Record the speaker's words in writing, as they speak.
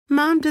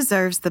Mom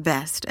deserves the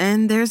best,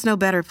 and there's no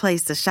better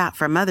place to shop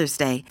for Mother's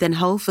Day than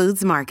Whole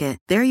Foods Market.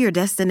 They're your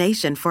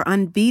destination for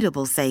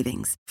unbeatable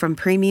savings, from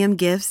premium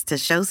gifts to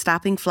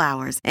show-stopping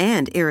flowers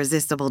and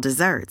irresistible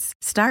desserts.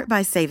 Start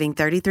by saving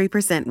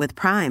 33% with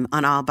Prime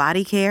on all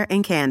body care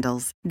and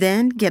candles.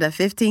 Then get a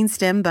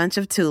 15-stem bunch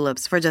of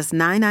tulips for just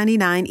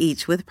 $9.99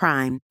 each with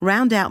Prime.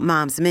 Round out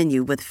Mom's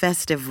menu with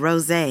festive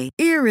rosé,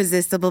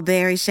 irresistible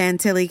berry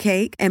chantilly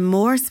cake, and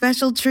more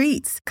special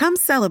treats. Come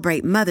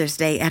celebrate Mother's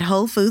Day at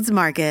Whole Foods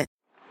Market.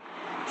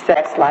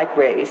 Sex, like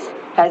race,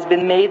 has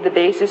been made the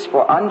basis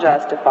for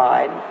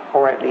unjustified,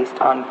 or at least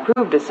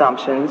unproved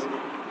assumptions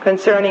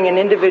concerning an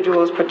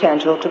individual's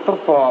potential to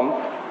perform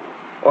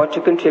or to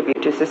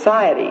contribute to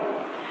society.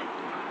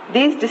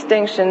 These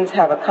distinctions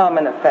have a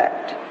common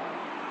effect.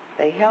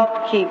 They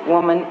help keep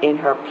woman in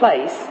her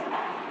place,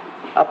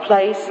 a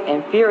place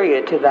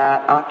inferior to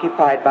that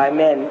occupied by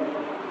men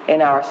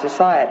in our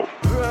society.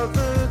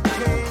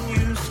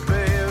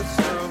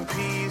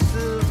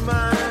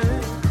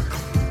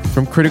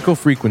 From Critical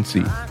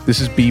Frequency,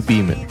 this is B.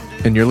 Beeman,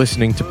 and you're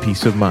listening to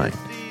Peace of Mind.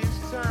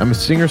 I'm a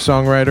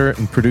singer-songwriter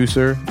and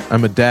producer,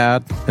 I'm a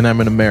dad, and I'm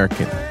an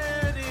American.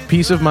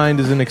 Peace of Mind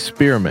is an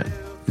experiment.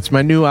 It's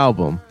my new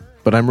album,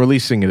 but I'm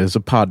releasing it as a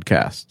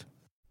podcast.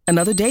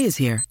 Another day is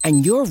here,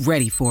 and you're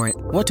ready for it.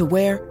 What to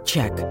wear?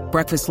 Check.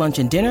 Breakfast, lunch,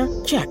 and dinner?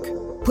 Check.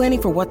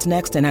 Planning for what's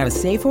next and how to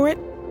save for it?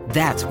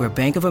 That's where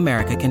Bank of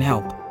America can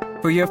help.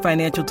 For your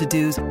financial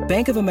to-dos,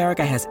 Bank of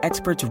America has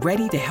experts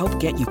ready to help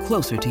get you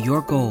closer to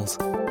your goals.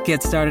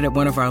 Get started at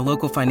one of our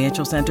local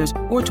financial centers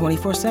or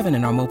 24/7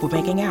 in our mobile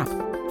banking app.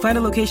 Find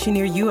a location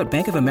near you at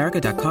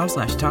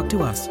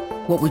bankofamerica.com/talktous.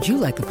 What would you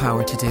like the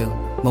power to do?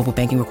 Mobile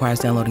banking requires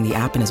downloading the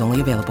app and is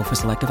only available for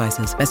select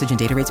devices. Message and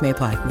data rates may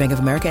apply. Bank of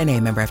America N.A.,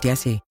 member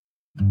FDIC.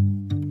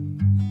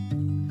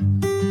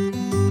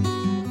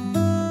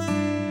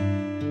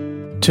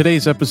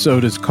 Today's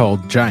episode is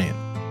called Giant.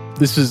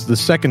 This is the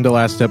second to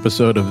last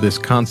episode of this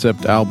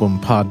concept album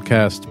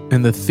podcast,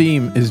 and the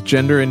theme is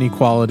gender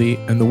inequality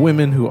and the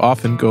women who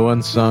often go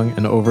unsung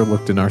and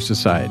overlooked in our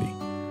society.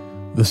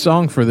 The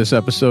song for this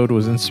episode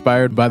was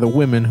inspired by the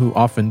women who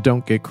often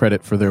don't get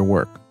credit for their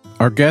work.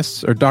 Our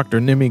guests are Dr.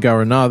 Nimi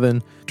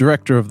Gauranathan,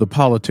 director of the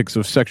Politics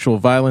of Sexual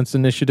Violence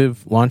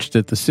Initiative, launched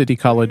at the City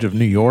College of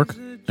New York,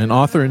 and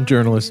author and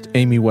journalist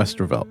Amy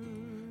Westervelt.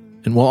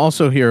 And we'll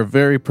also hear a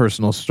very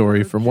personal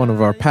story from one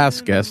of our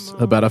past guests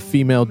about a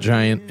female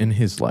giant in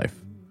his life.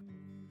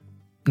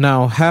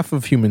 Now, half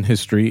of human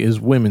history is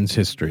women's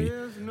history,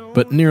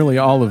 but nearly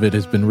all of it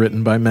has been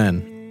written by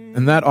men,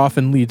 and that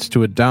often leads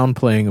to a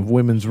downplaying of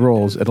women's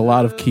roles at a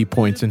lot of key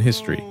points in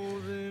history.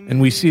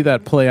 And we see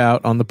that play out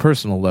on the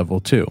personal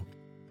level, too.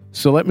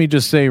 So let me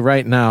just say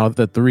right now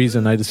that the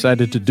reason I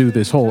decided to do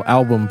this whole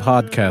album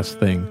podcast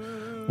thing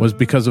was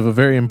because of a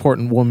very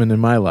important woman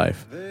in my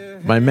life.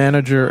 My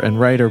manager and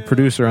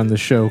writer-producer on the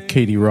show,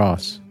 Katie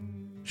Ross.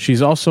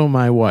 She's also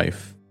my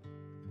wife.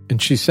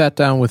 And she sat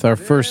down with our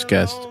first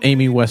guest,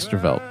 Amy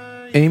Westervelt.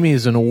 Amy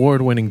is an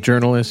award-winning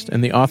journalist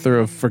and the author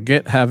of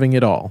Forget Having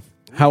It All,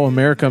 How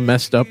America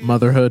Messed Up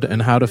Motherhood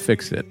and How to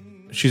Fix It.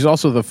 She's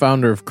also the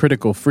founder of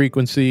Critical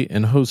Frequency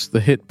and hosts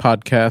the hit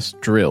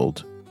podcast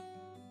Drilled.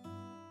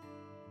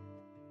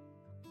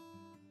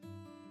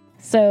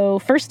 So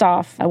first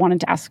off, I wanted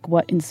to ask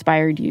what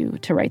inspired you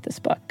to write this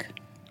book?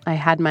 I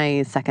had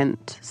my second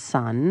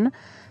son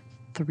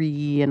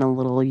 3 and a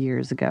little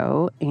years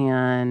ago,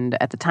 and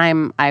at the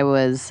time I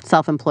was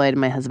self-employed and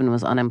my husband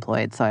was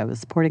unemployed, so I was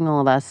supporting all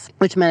of us,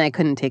 which meant I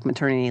couldn't take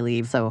maternity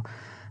leave, so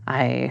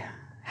I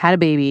had a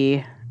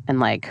baby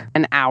and like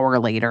an hour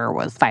later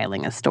was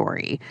filing a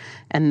story.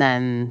 And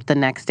then the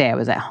next day I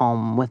was at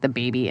home with the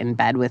baby in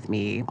bed with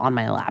me on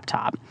my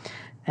laptop.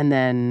 And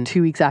then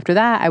 2 weeks after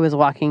that, I was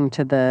walking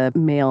to the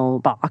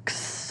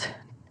mailbox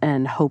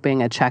and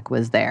hoping a check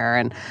was there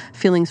and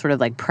feeling sort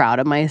of like proud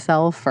of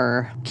myself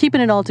for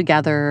keeping it all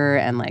together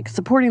and like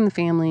supporting the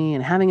family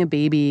and having a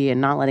baby and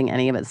not letting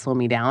any of it slow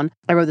me down.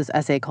 I wrote this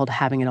essay called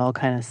Having It All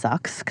Kind of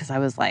Sucks because I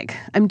was like,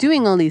 I'm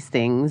doing all these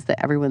things that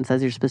everyone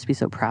says you're supposed to be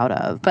so proud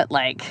of, but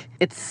like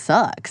it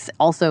sucks.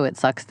 Also, it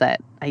sucks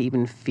that I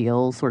even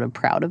feel sort of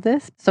proud of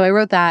this. So I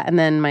wrote that, and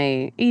then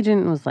my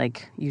agent was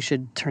like, you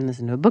should turn this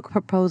into a book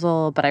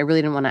proposal, but I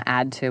really didn't want to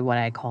add to what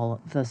I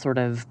call the sort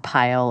of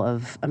pile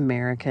of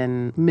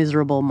American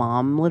miserable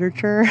mom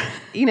literature,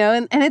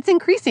 and it's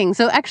increasing.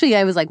 So actually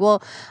I was like,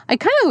 well, I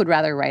kind of would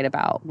rather write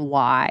about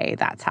why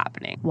that's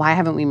happening. Why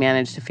haven't we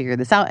managed to figure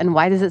this out? And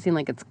why does it seem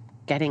like it's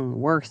getting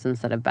worse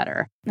instead of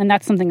better? And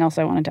that's something else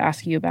I wanted to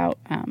ask you about,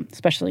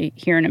 especially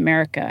here in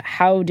America.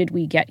 How did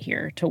we get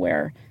here to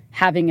where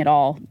having it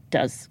all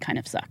does kind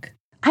of suck?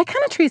 I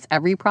kind of trace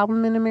every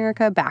problem in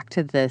America back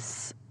to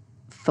this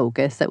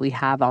focus that we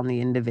have on the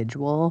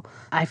individual.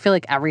 I feel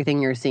like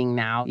everything you're seeing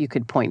now you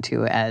could point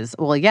to as,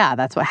 well, yeah,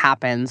 that's what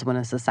happens when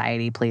a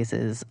society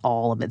places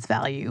all of its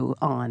value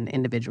on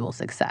individual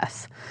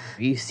success.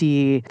 You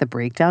see the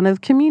breakdown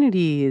of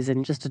communities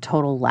and just a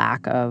total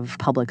lack of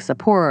public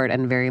support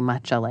and very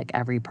much a like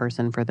every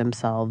person for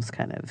themselves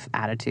kind of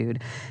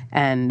attitude.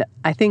 And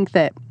I think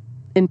that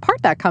in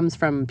part, that comes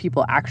from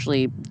people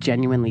actually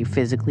genuinely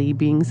physically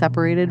being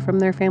separated from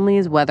their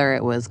families, whether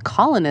it was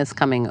colonists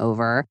coming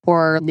over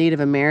or Native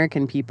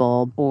American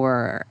people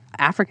or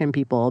African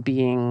people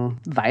being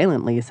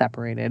violently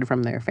separated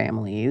from their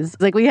families.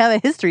 Like, we have a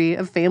history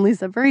of family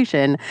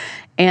separation,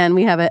 and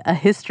we have a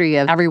history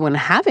of everyone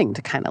having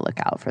to kind of look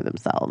out for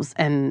themselves.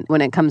 And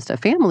when it comes to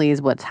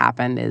families, what's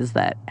happened is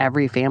that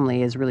every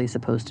family is really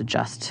supposed to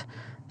just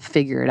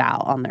figure it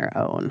out on their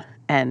own.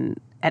 And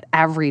at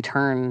every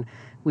turn,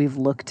 we've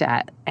looked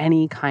at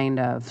any kind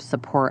of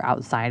support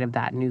outside of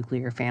that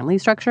nuclear family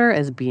structure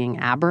as being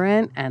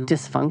aberrant and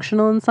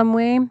dysfunctional in some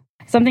way.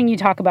 Something you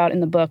talk about in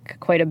the book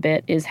quite a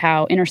bit is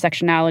how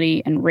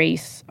intersectionality and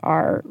race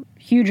are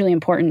hugely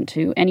important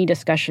to any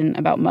discussion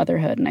about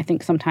motherhood. And I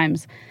think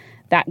sometimes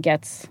that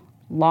gets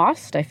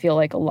lost. I feel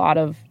like a lot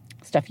of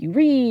stuff you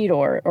read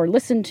or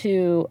listen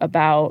to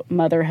about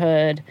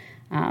motherhood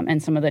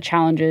and some of the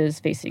challenges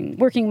facing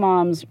working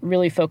moms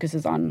really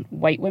focuses on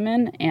white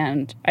women.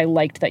 And I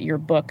liked that your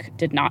book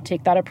did not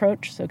take that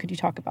approach. So could you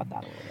talk about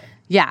that a little bit?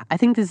 Yeah, I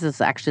think this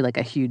is actually like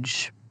a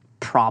huge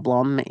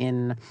problem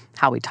in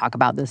how we talk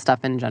about this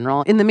stuff in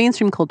general. In the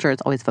mainstream culture,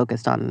 it's always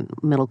focused on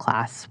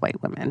middle-class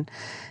white women.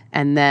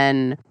 And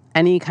then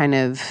any kind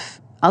of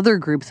other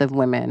groups of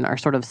women are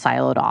sort of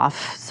siloed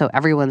off. So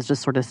everyone's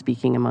just sort of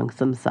speaking amongst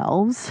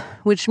themselves,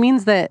 which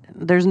means that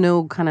there's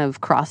no kind of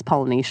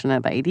cross-pollination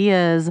of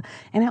ideas.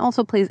 And it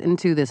also plays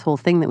into this whole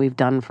thing that we've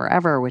done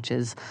forever, which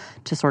is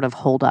to sort of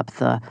hold up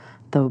the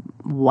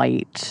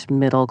white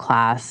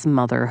middle-class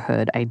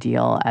motherhood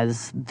ideal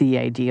as the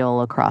ideal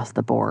across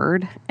the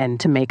board, and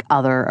to make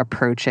other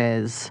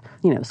approaches,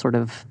 sort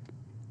of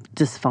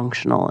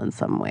dysfunctional in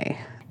some way.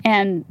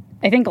 And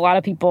I think a lot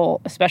of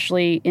people,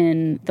 especially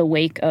in the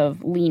wake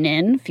of Lean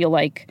In, feel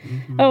like,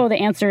 the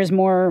answer is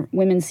more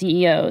women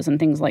CEOs and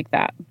things like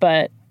that.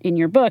 But in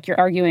your book, you're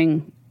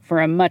arguing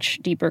for a much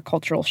deeper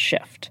cultural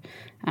shift.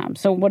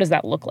 So what does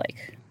that look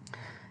like?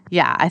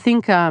 Yeah, I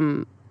think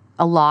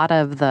a lot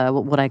of the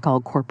what I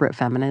call corporate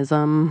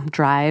feminism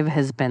drive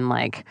has been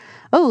like,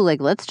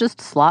 let's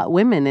just slot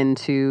women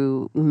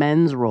into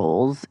men's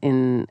roles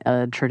in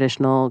a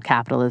traditional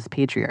capitalist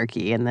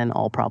patriarchy, and then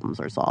all problems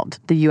are solved.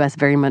 The U.S.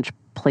 very much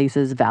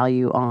places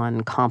value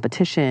on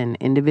competition,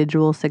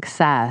 individual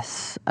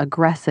success,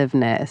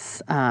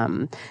 aggressiveness.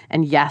 And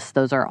yes,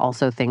 those are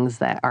also things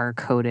that are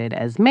coded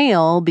as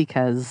male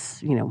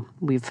because,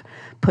 we've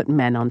put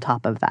men on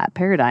top of that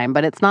paradigm.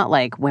 But it's not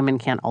like women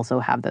can't also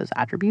have those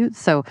attributes.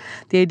 So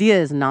the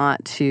idea is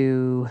not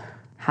to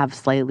have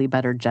slightly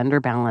better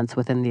gender balance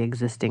within the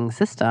existing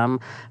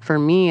system. For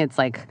me, it's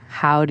like,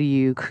 how do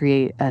you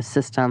create a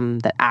system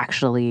that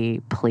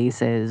actually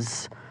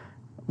places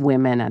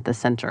women at the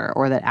center,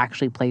 or that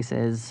actually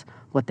places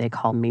what they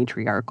call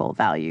matriarchal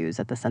values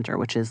at the center,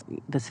 which is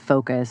this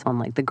focus on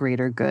like the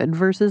greater good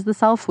versus the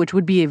self, which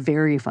would be a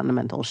very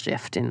fundamental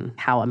shift in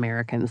how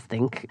Americans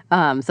think.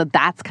 So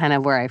that's kind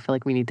of where I feel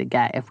like we need to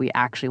get if we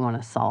actually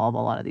want to solve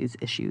a lot of these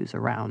issues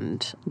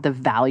around the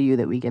value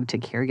that we give to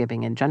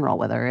caregiving in general,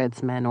 whether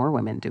it's men or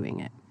women doing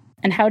it.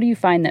 And how do you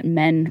find that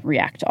men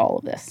react to all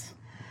of this?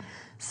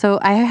 So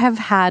I have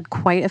had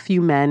quite a few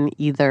men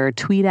either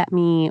tweet at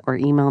me or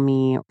email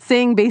me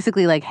saying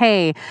basically like,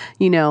 hey,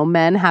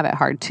 men have it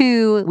hard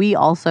too. We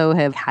also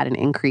have had an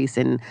increase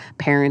in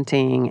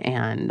parenting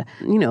and,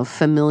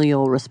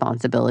 familial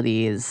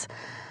responsibilities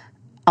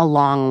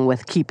along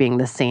with keeping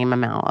the same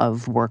amount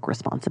of work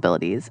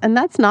responsibilities. And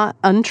that's not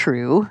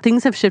untrue.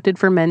 Things have shifted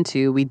for men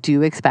too. We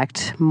do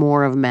expect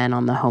more of men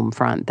on the home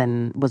front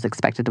than was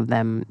expected of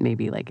them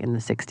maybe like in the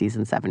 60s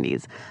and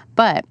 70s.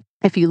 But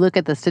if you look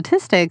at the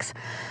statistics,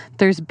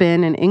 there's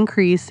been an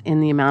increase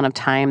in the amount of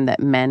time that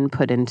men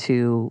put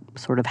into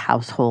sort of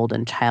household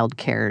and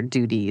childcare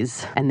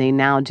duties. And they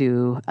now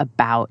do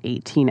about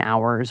 18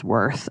 hours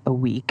worth a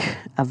week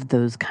of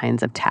those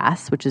kinds of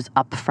tasks, which is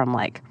up from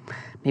like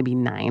maybe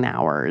 9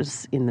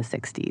 hours in the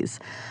 60s.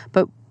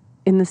 But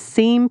in the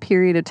same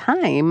period of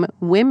time,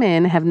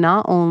 women have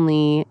not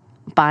only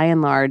by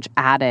and large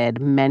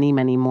added many,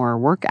 many more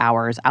work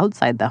hours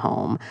outside the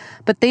home,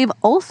 but they've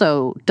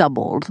also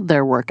doubled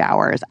their work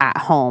hours at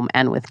home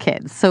and with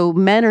kids. So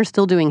men are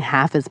still doing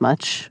half as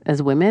much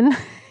as women,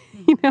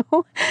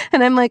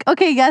 And I'm like,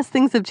 okay, yes,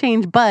 things have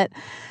changed, but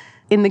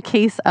in the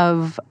case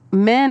of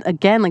men,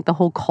 again, like the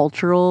whole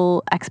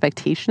cultural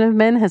expectation of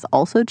men has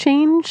also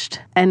changed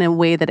in a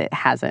way that it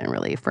hasn't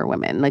really for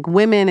women. Like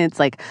women, it's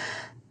like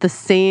the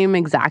same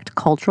exact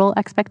cultural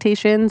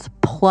expectations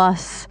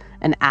plus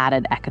an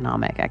added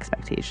economic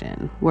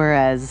expectation.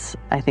 Whereas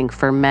I think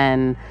for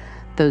men,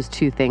 those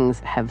two things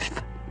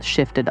have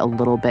shifted a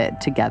little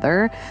bit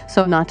together.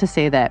 So not to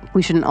say that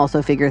we shouldn't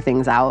also figure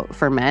things out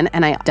for men.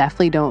 And I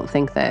definitely don't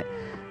think that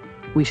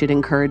we should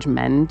encourage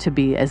men to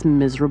be as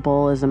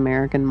miserable as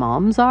American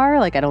moms are.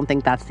 Like, I don't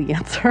think that's the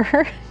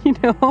answer,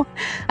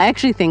 I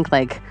actually think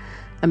like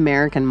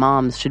American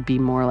moms should be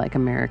more like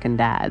American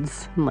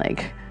dads.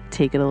 Like,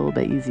 take it a little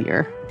bit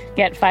easier.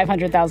 Get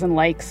 500,000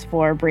 likes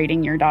for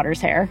braiding your daughter's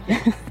hair. Do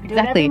it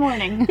every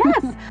morning.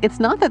 Yes. It's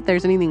not that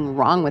there's anything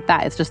wrong with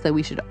that. It's just that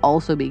we should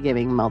also be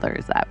giving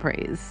mothers that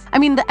praise. I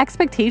mean, the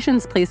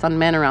expectations placed on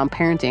men around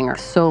parenting are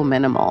so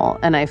minimal.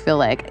 And I feel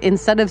like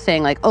instead of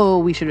saying like, oh,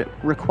 we should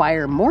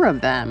require more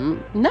of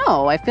them,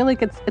 no, I feel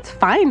like it's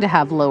fine to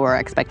have lower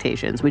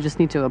expectations. We just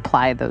need to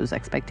apply those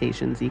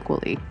expectations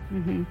equally.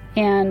 Mm-hmm.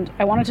 And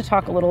I wanted to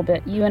talk a little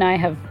bit. You and I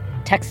have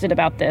texted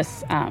about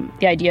this,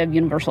 the idea of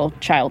universal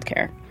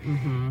childcare.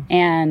 Mm-hmm.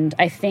 And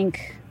I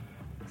think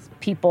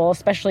people,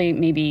 especially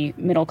maybe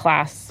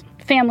middle-class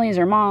families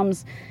or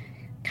moms,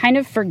 kind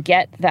of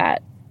forget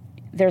that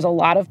there's a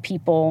lot of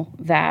people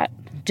that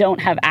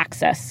don't have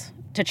access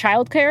to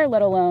childcare,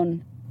 let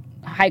alone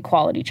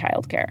high-quality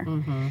childcare.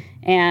 Mm-hmm.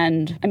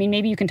 And, I mean,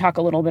 maybe you can talk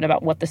a little bit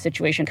about what the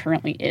situation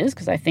currently is,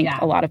 because I think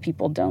a lot of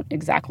people don't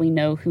exactly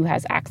know who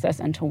has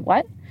access and to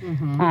what.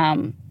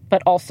 Mm-hmm.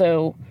 But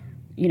also,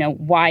 you know,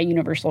 why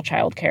universal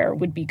childcare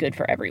would be good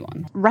for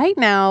everyone. Right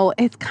now,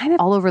 it's kind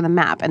of all over the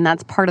map. And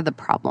that's part of the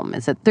problem,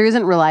 is that there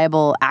isn't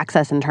reliable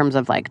access in terms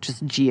of like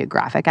just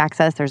geographic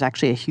access. There's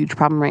actually a huge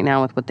problem right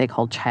now with what they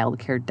call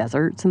childcare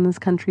deserts in this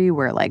country,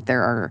 where like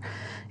there are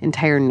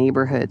entire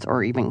neighborhoods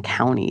or even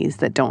counties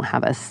that don't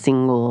have a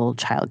single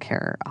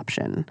childcare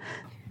option.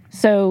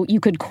 So you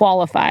could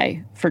qualify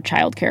for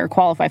childcare,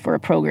 qualify for a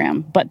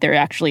program, but there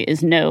actually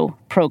is no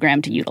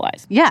program to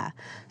utilize. Yeah.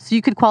 So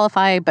you could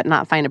qualify but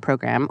not find a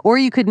program, or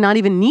you could not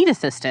even need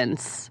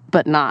assistance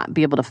but not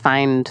be able to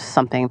find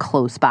something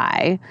close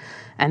by,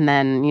 and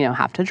then, you know,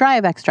 have to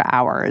drive extra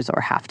hours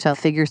or have to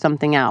figure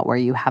something out where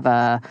you have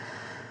a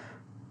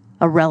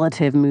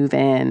relative move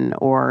in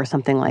or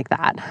something like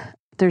that.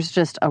 There's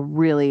just a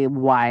really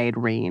wide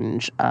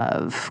range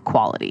of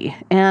quality,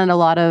 and a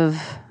lot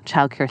of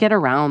childcare get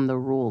around the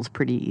rules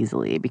pretty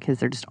easily because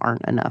there just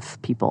aren't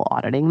enough people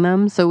auditing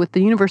them. So with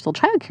the universal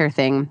childcare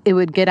thing, it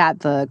would get at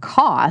the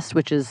cost,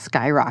 which is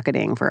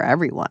skyrocketing for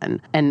everyone.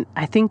 And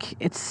I think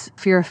it's,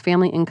 if your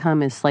family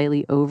income is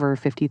slightly over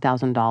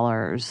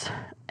 $50,000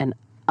 and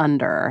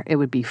under, it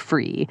would be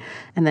free.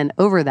 And then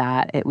over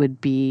that, it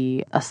would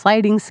be a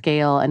sliding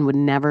scale and would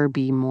never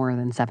be more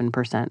than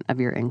 7% of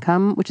your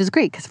income, which is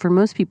great because for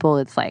most people,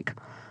 it's like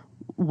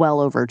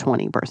well over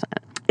 20%.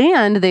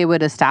 And they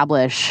would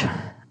establish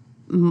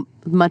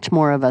much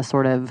more of a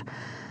sort of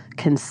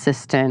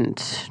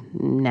consistent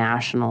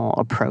national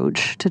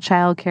approach to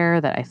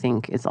childcare that I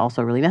think is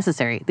also really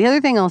necessary. The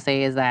other thing I'll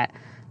say is that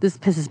this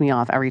pisses me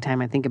off every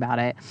time I think about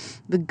it.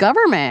 The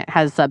government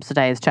has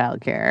subsidized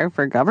childcare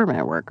for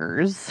government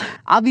workers.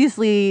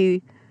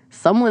 Obviously,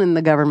 someone in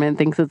the government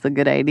thinks it's a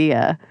good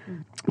idea,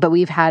 but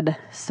we've had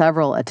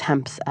several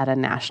attempts at a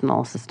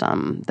national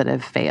system that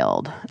have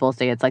failed. We'll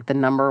say it's like the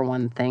number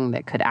one thing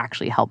that could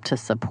actually help to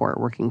support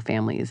working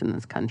families in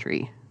this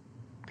country.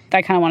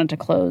 I kind of wanted to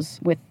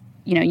close with,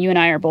 you know, you and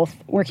I are both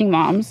working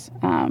moms,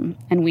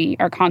 and we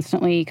are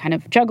constantly kind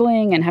of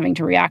juggling and having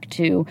to react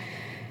to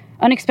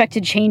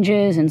unexpected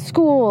changes in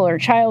school or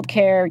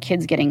childcare,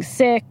 kids getting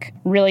sick,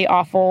 really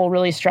awful,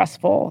 really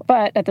stressful.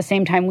 But at the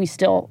same time, we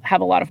still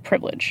have a lot of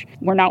privilege.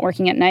 We're not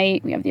working at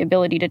night. We have the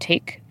ability to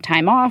take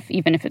time off,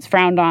 even if it's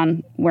frowned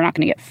on. We're not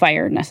going to get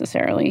fired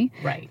necessarily.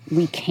 Right.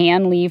 We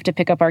can leave to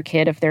pick up our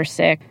kid if they're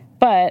sick,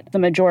 but the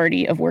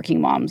majority of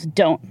working moms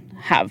don't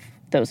have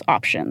those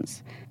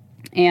options.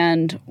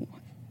 And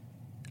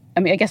I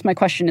mean, I guess my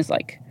question is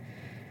like,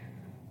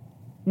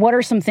 what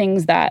are some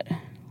things that,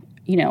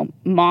 you know,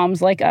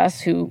 moms like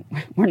us who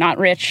we're not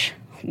rich,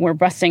 we're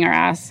busting our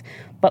ass,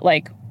 but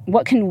like,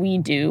 what can we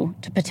do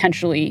to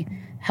potentially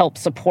help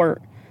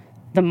support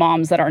the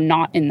moms that are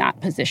not in that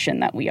position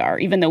that we are,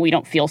 even though we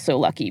don't feel so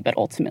lucky, but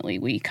ultimately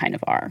we kind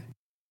of are?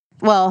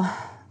 Well,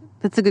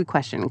 that's a good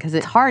question because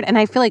it's hard. And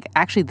I feel like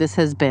actually this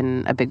has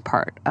been a big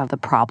part of the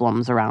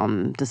problems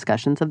around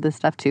discussions of this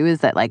stuff too, is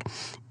that like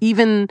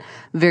even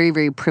very,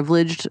 very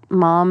privileged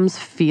moms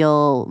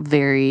feel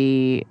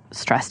very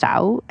stressed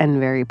out and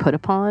very put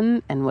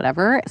upon and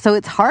whatever. So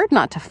it's hard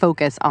not to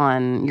focus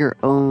on your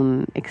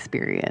own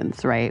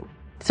experience, right?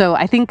 So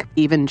I think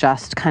even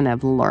just kind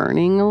of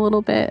learning a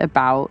little bit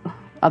about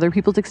other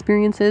people's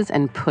experiences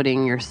and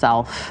putting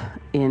yourself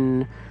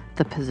in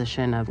the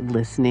position of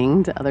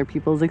listening to other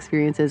people's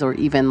experiences, or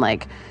even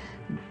like,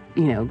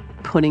 you know,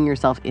 putting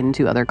yourself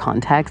into other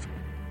contexts.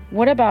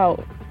 What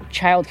about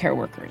childcare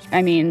workers?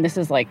 I mean, this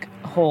is like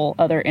a whole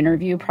other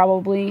interview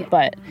probably,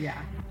 but yeah.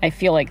 I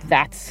feel like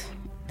that's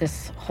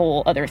this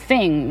whole other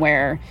thing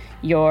where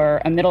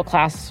you're a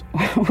middle-class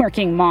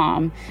working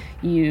mom,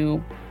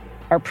 you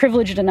are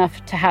privileged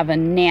enough to have a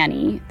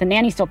nanny. The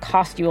nanny still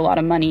costs you a lot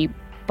of money,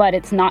 but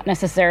it's not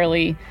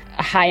necessarily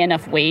a high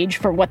enough wage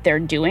for what they're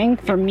doing.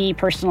 For me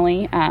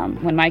personally,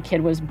 when my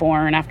kid was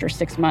born after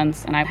 6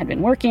 months and I had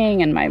been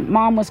working and my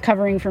mom was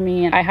covering for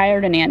me, and I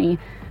hired a nanny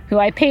who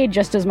I paid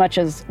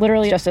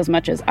literally just as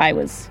much as I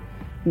was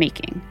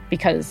making,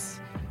 because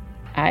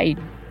I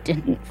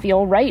didn't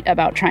feel right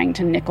about trying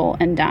to nickel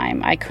and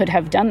dime. I could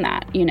have done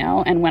that, you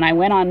know? And when I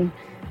went on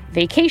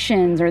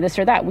vacations or this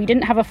or that. We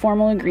didn't have a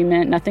formal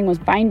agreement. Nothing was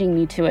binding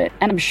me to it.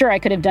 And I'm sure I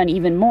could have done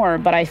even more,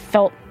 but I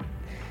felt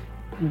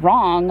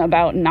wrong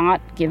about not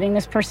giving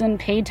this person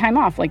paid time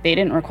off. Like, they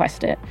didn't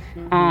request it.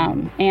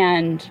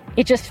 And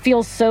it just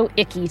feels so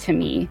icky to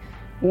me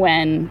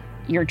when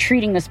you're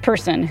treating this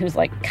person who's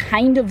like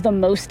kind of the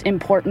most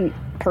important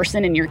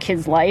person in your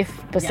kid's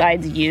life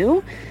besides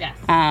you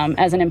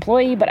as an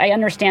employee. But I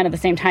understand at the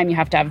same time you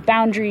have to have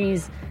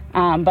boundaries.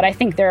 But I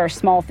think there are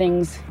small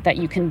things that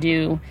you can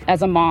do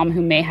as a mom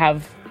who may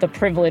have the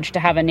privilege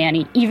to have a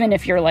nanny, even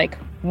if you're like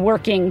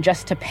working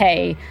just to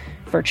pay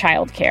for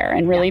childcare,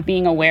 and really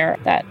being aware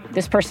that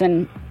this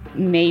person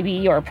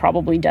maybe or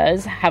probably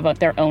does have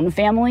their own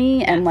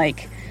family and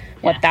like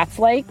what that's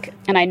like.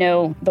 And I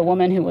know the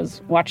woman who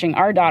was watching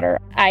our daughter,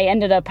 I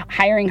ended up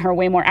hiring her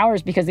way more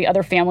hours because the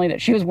other family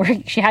that she was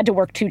working, she had to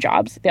work 2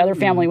 jobs. The other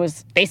family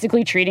was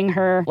basically treating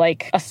her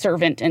like a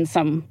servant in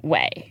some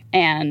way.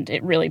 And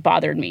it really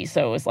bothered me.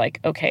 So it was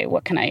like, okay,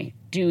 what can I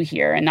do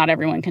here? And not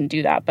everyone can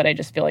do that. But I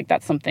just feel like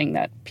that's something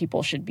that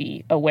people should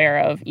be aware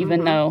of,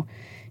 even though,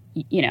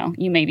 you know,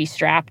 you may be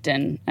strapped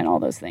and all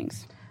those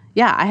things.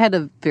 Yeah, I had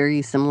a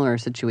very similar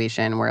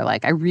situation where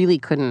like I really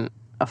couldn't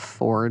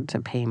afford to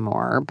pay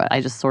more, but I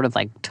just sort of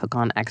like took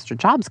on extra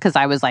jobs because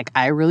I was like,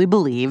 I really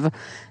believe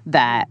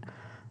that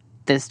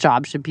this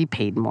job should be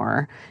paid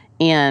more.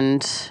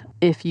 And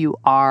if you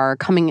are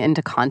coming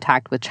into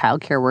contact with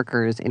childcare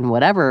workers in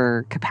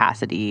whatever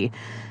capacity,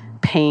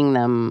 paying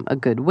them a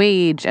good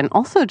wage and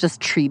also just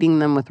treating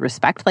them with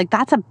respect, like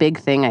that's a big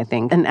thing, I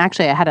think. And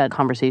actually, I had a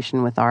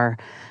conversation with our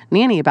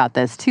nanny about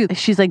this too.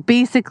 She's like,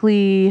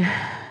 basically,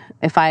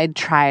 if I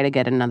try to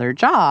get another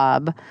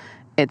job,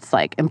 it's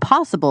like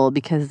impossible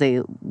because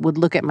they would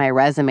look at my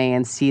resume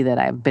and see that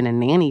I've been a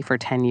nanny for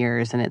 10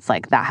 years and it's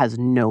like that has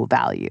no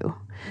value.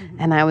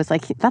 And I was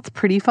like, that's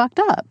pretty fucked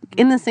up.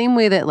 In the same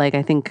way that like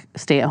I think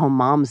stay-at-home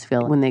moms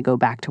feel when they go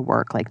back to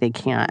work, like they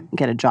can't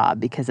get a job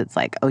because it's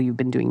like, oh, you've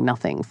been doing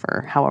nothing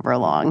for however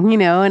long, you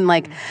know? And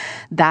like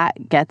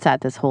that gets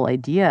at this whole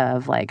idea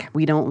of like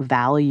we don't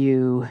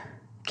value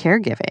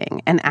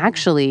caregiving. And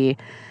actually,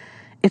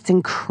 it's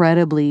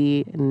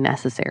incredibly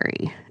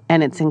necessary.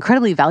 And it's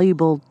incredibly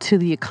valuable to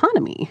the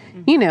economy,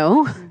 you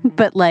know?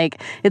 But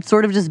like, it's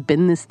sort of just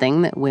been this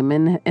thing that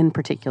women in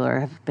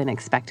particular have been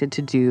expected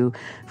to do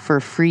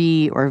for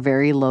free or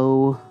very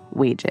low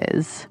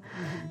wages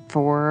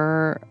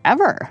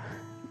forever.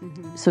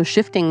 So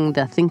shifting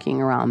the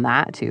thinking around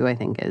that too, I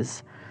think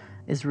is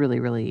really,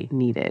 really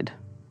needed.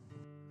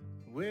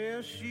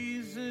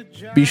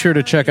 Be sure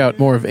to check out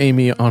more of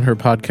Amy on her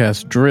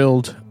podcast,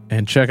 Drilled,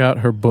 and check out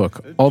her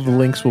book. All the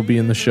links will be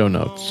in the show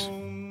notes.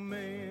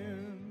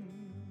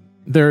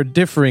 There are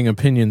differing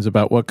opinions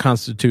about what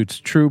constitutes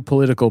true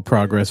political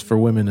progress for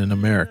women in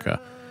America,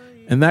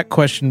 and that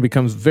question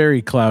becomes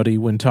very cloudy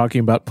when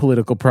talking about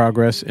political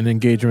progress and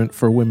engagement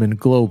for women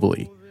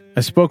globally.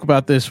 I spoke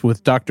about this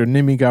with Dr.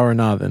 Nimi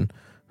Gauranathan,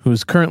 who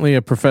is currently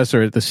a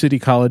professor at the City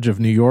College of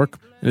New York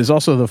and is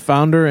also the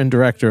founder and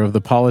director of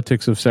the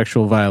Politics of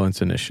Sexual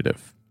Violence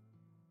Initiative.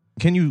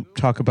 Can you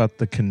talk about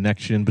the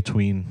connection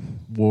between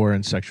war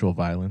and sexual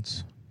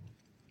violence?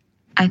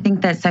 I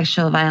think that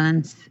sexual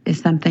violence is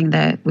something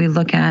that we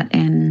look at,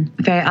 and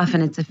very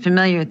often it's a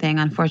familiar thing,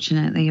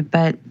 unfortunately,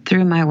 but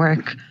through my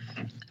work,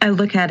 I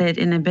look at it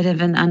in a bit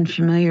of an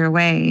unfamiliar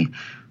way,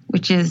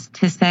 which is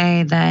to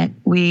say that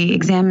we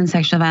examine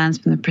sexual violence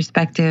from the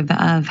perspective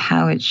of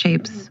how it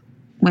shapes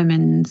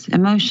women's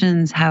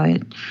emotions, how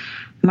it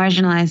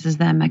marginalizes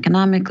them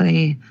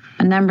economically,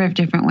 a number of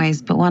different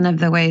ways. But one of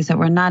the ways that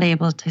we're not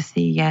able to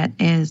see yet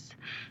is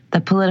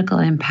the political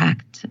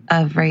impact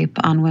of rape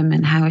on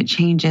women, how it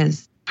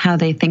changes how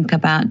they think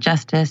about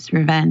justice,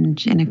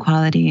 revenge,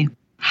 inequality,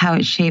 how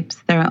it shapes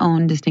their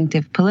own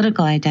distinctive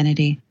political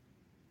identity.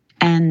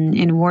 And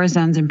in war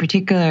zones in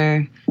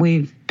particular,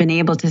 we've been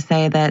able to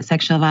say that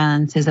sexual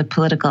violence is a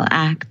political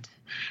act.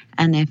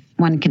 And if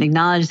one can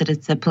acknowledge that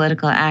it's a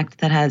political act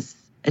that has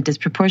a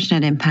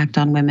disproportionate impact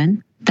on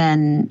women,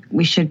 then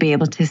we should be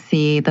able to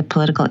see the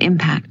political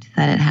impact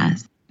that it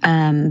has.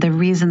 The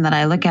reason that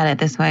I look at it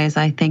this way is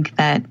I think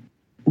that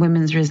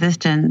women's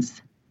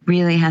resistance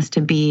really has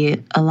to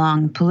be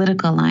along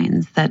political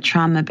lines, that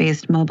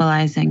trauma-based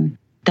mobilizing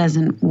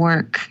doesn't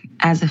work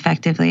as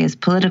effectively as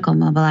political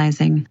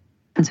mobilizing.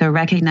 And so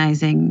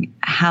recognizing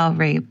how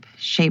rape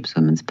shapes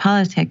women's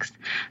politics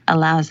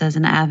allows us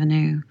an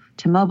avenue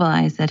to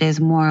mobilize that is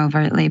more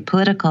overtly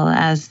political,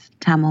 as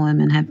Tamil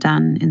women have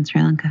done in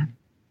Sri Lanka.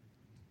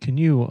 Can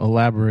you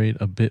elaborate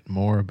a bit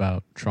more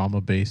about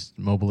trauma-based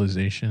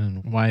mobilization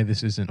and why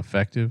this isn't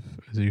effective,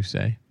 as you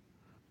say?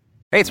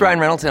 Hey, it's Ryan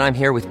Reynolds, and I'm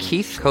here with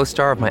Keith,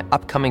 co-star of my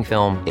upcoming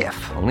film,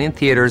 If, only in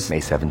theaters May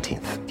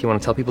 17th. Do you want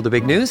to tell people the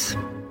big news?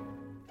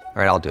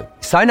 All right, I'll do it.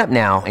 Sign up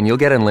now and you'll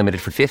get unlimited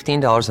for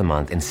 $15 a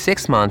month and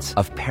 6 months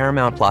of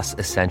Paramount Plus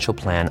Essential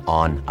Plan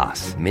on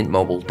us.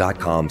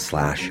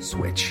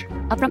 MintMobile.com/switch.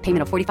 Upfront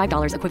payment of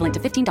 $45 equivalent to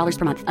 $15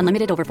 per month.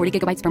 Unlimited over 40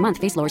 gigabytes per month.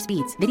 Face lower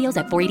speeds. Videos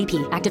at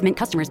 480p. Active Mint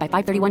customers by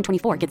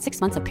 531.24 get 6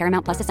 months of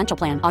Paramount Plus Essential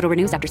Plan. Auto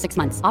renews after 6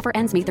 months. Offer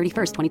ends May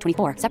 31st,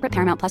 2024. Separate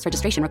Paramount Plus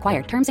registration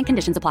required. Terms and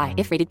conditions apply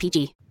if rated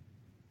PG.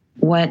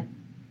 What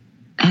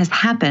has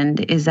happened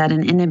is that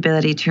an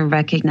inability to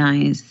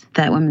recognize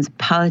that women's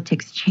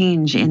politics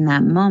change in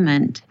that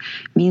moment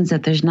means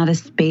that there's not a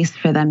space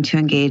for them to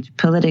engage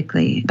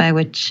politically, by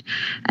which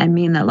I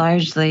mean that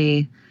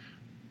largely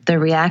the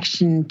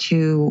reaction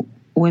to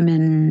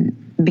women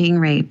being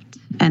raped,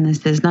 and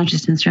this is not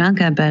just in Sri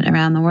Lanka, but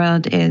around the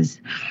world, is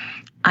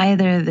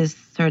either this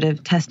sort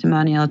of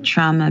testimonial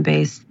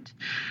trauma-based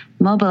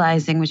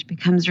mobilizing, which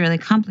becomes really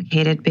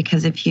complicated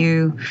because if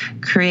you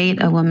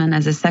create a woman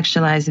as a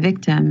sexualized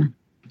victim,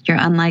 you're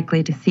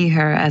unlikely to see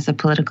her as a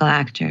political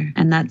actor.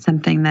 And that's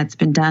something that's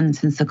been done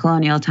since the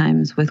colonial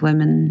times with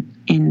women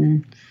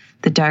in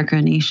the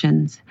darker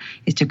nations,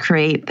 is to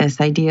create this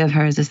idea of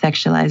her as a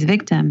sexualized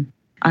victim.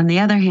 On the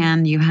other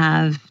hand, you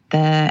have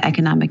the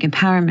economic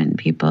empowerment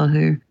people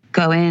who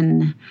go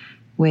in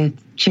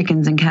with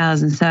chickens and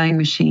cows and sewing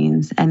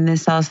machines. And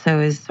this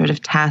also is sort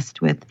of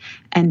tasked with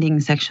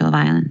ending sexual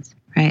violence,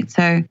 right?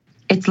 So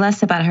it's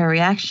less about her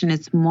reaction.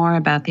 It's more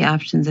about the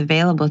options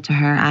available to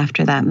her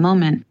after that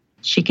moment.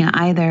 She can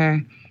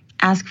either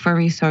ask for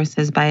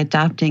resources by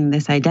adopting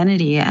this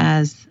identity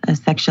as a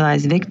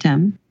sexualized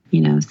victim,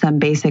 some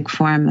basic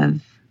form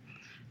of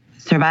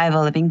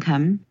survival of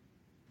income,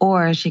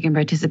 or she can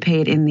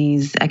participate in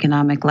these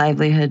economic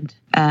livelihood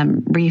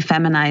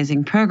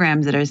re-feminizing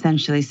programs that are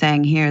essentially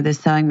saying, here, this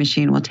sewing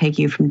machine will take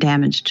you from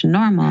damage to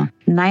normal,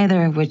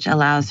 neither of which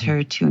allows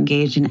her to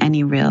engage in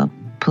any real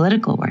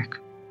political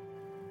work.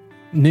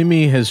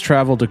 Nimi has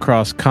traveled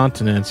across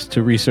continents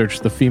to research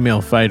the female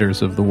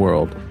fighters of the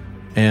world,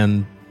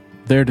 and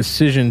their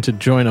decision to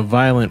join a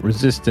violent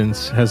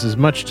resistance has as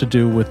much to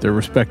do with their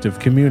respective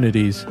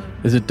communities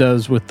as it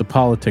does with the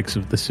politics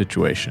of the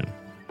situation.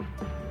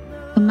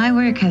 Well, my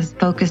work has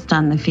focused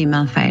on the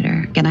female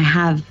fighter, and I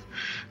have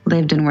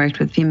lived and worked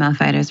with female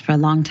fighters for a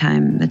long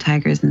time, the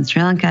Tigers in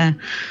Sri Lanka,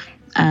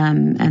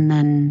 and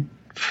then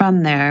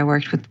from there I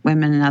worked with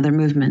women in other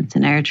movements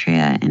in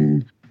Eritrea,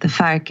 in the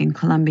FARC in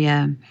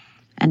Colombia,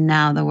 and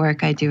now the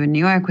work I do in New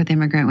York with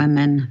immigrant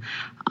women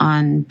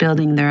on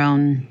building their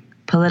own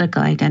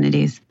political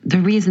identities. The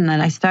reason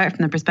that I start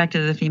from the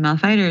perspective of the female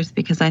fighter is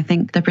because I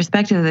think the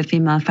perspective of the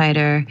female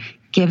fighter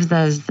gives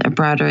us a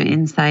broader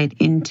insight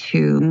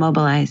into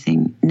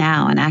mobilizing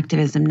now and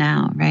activism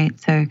now, right?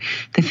 So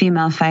the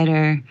female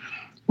fighter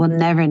will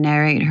never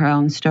narrate her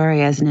own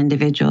story as an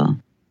individual.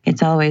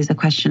 It's always a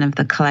question of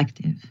the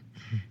collective,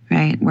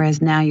 right?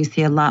 Whereas now you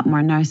see a lot more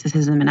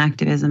narcissism and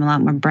activism, a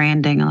lot more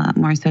branding, a lot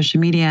more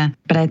social media.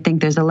 But I think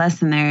there's a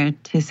lesson there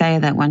to say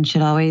that one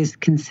should always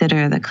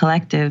consider the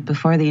collective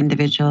before the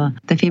individual.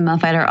 The female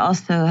fighter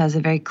also has a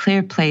very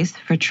clear place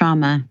for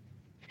trauma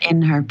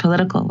in her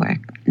political work.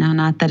 Now,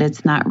 not that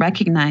it's not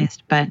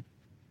recognized, but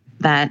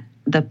that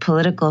the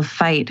political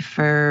fight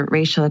for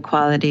racial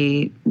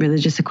equality,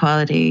 religious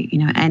equality,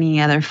 any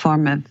other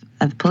form of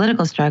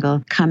political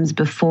struggle comes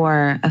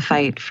before a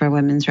fight for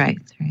women's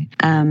rights, right?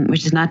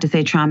 Which is not to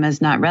say trauma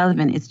is not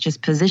relevant. It's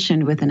just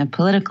positioned within a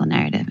political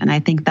narrative. And I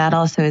think that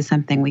also is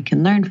something we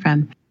can learn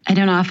from. I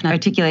don't often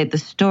articulate the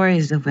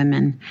stories of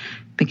women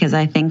because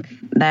I think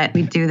that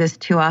we do this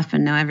too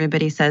often. Now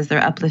everybody says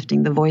they're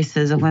uplifting the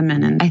voices of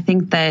women. And I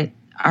think that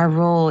our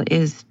role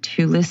is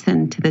to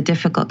listen to the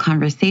difficult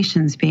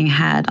conversations being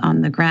had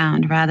on the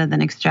ground rather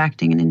than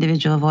extracting an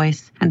individual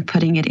voice and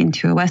putting it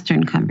into a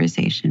Western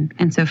conversation.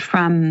 And so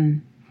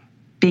from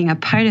being a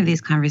part of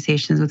these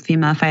conversations with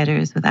female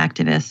fighters, with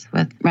activists,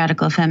 with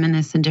radical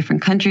feminists in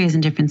different countries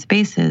and different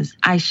spaces,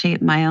 I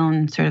shape my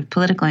own sort of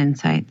political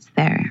insights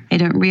there. I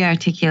don't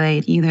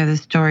re-articulate either the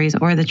stories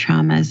or the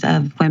traumas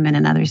of women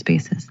in other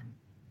spaces.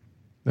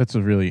 That's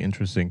a really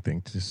interesting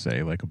thing to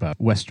say, like about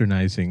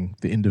westernizing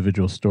the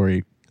individual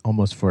story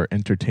almost for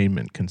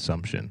entertainment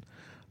consumption.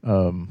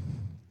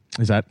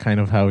 Is that kind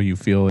of how you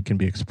feel it can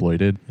be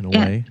exploited in a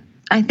way?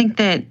 I think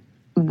that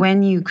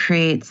when you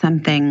create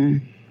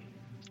something,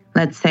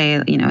 let's say,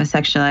 a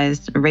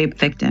sexualized rape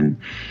victim,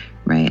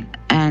 right?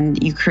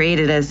 And you create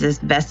it as this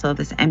vessel,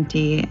 this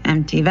empty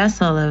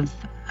vessel of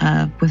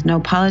with no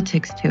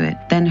politics to it,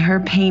 then her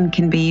pain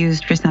can be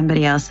used for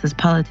somebody else's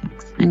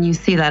politics. And you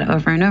see that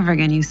over and over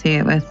again. You see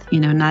it with,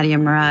 Nadia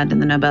Murad and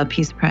the Nobel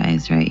Peace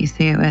Prize, right? You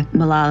see it with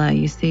Malala.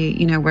 You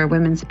see, where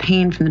women's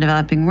pain from the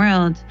developing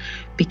world,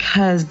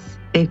 because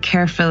they've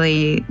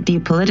carefully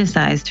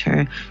depoliticized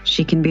her,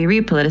 she can be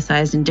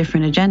repoliticized in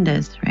different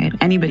agendas, right?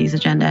 Anybody's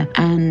agenda.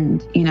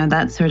 And,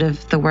 that's sort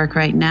of the work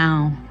right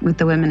now with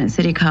the women at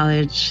City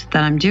College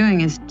that I'm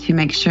doing, is to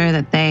make sure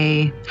that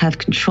they have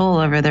control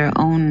over their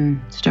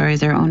own stories,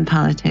 their own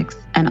politics,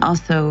 and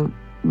also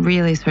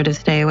really sort of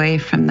stay away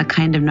from the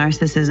kind of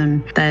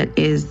narcissism that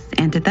is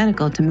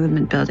antithetical to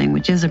movement building,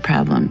 which is a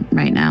problem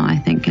right now, I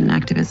think, in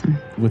activism.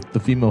 With the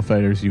female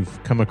fighters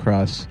you've come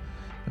across,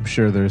 I'm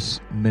sure there's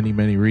many,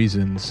 many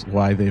reasons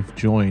why they've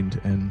joined.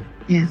 And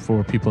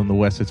for people in the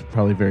West, it's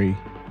probably very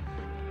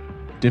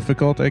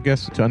difficult, I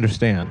guess, to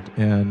understand.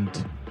 And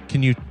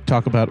can you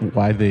talk about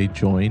why they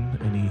join?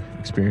 Any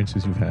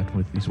experiences you've had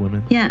with these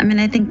women? Yeah, I mean,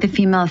 I think the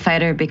female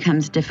fighter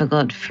becomes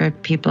difficult for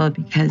people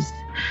because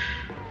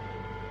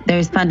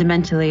there's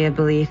fundamentally a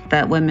belief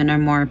that women are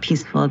more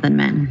peaceful than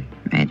men,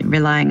 right?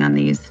 Relying on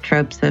these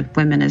tropes of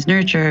women as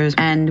nurturers,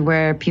 and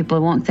where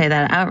people won't say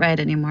that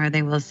outright anymore,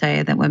 they will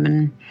say that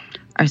women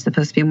are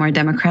supposed to be more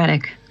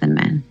democratic than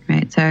men,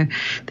 right? So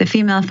the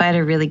female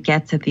fighter really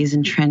gets at these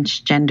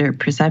entrenched gender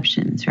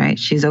perceptions, right?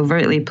 She's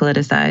overtly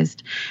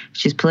politicized.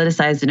 She's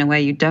politicized in a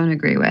way you don't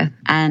agree with,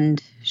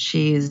 and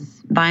she's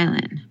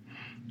violent.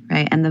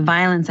 Right. And the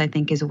violence, I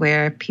think, is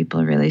where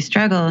people really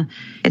struggle.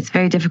 It's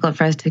very difficult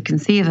for us to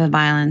conceive of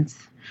violence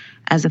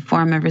as a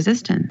form of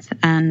resistance.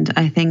 And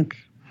I think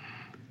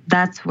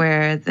that's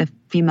where the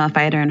female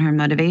fighter and her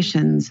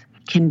motivations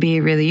can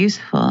be really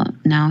useful.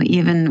 Now,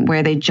 even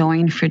where they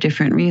join for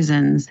different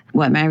reasons,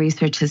 what my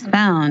research has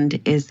found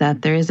is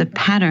that there is a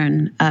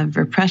pattern of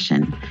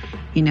repression.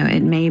 You know,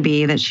 it may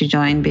be that she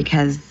joined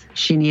because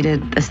she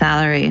needed a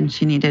salary and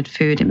she needed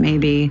food. It may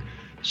be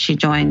she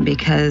joined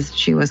because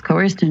she was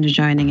coerced into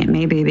joining. It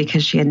may be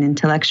because she had an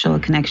intellectual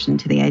connection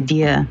to the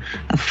idea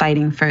of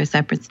fighting for a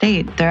separate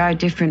state. There are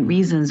different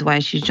reasons why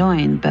she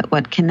joined, but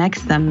what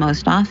connects them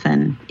most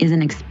often is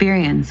an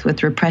experience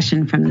with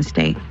repression from the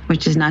state,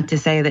 which is not to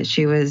say that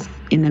she was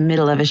in the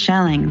middle of a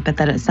shelling, but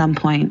that at some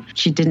point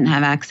she didn't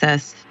have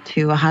access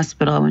to a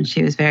hospital when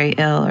she was very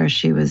ill, or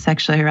she was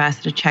sexually harassed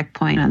at a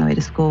checkpoint on the way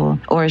to school,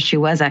 or she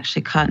was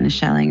actually caught in a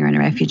shelling or in a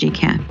refugee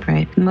camp,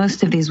 right?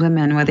 Most of these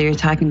women, whether you're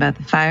talking about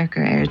the FARC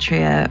or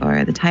Eritrea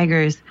or the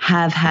Tigers,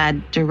 have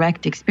had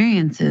direct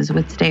experiences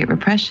with state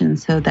repression,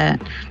 so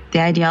that the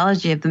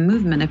ideology of the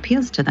movement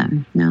appeals to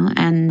them, you know?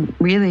 And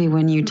really,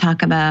 when you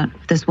talk about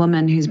this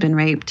woman who's been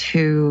raped,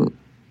 who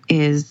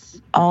is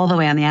all the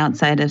way on the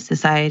outside of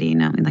society, you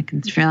know, like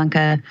in Sri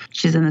Lanka,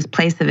 she's in this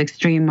place of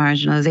extreme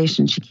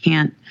marginalization. She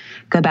can't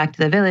go back to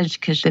the village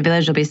because the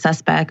village will be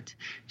suspect.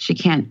 She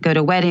can't go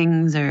to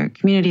weddings or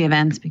community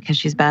events because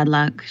she's bad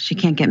luck. She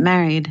can't get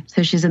married.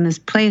 So she's in this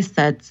place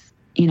that's,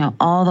 you know,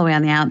 all the way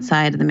on the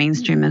outside of the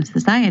mainstream of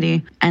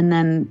society. And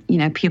then, you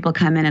know, people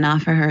come in and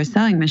offer her a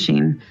sewing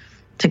machine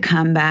to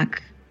come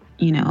back,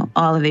 you know,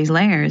 all of these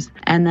layers.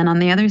 And then on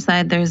the other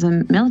side, there's a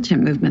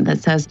militant movement that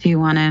says, do you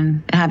want to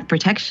have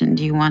protection?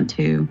 Do you want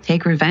to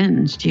take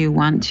revenge? Do you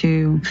want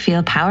to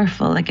feel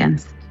powerful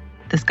against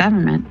this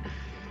government?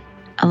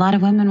 A lot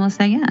of women will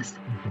say yes.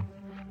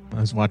 I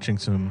was watching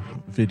some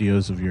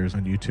videos of yours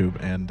on YouTube,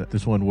 and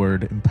this one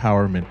word,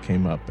 empowerment,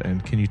 came up.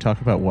 And can you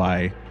talk about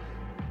why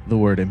the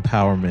word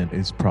empowerment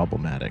is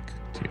problematic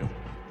to you?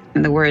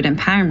 And the word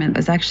empowerment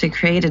was actually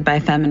created by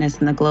feminists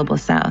in the global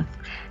South.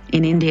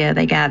 In India,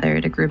 they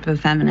gathered a group of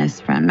feminists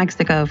from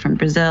Mexico, from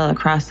Brazil,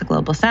 across the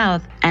global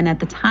South. And at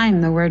the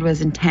time, the word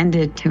was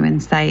intended to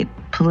incite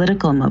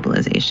political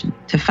mobilization,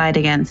 to fight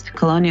against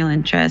colonial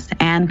interests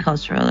and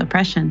cultural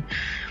oppression.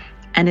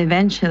 And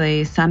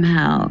eventually,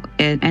 somehow,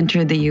 it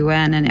entered the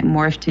UN and it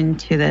morphed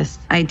into this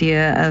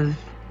idea of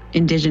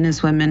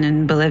indigenous women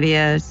in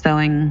Bolivia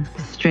sewing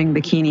string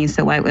bikinis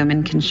so white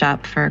women can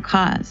shop for a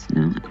cause,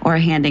 you know, or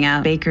handing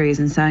out bakeries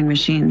and sewing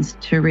machines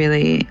to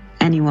really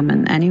any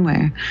woman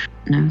anywhere.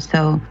 You know?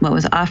 So what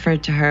was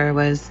offered to her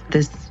was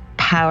this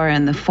power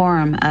in the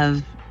form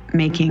of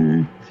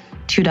making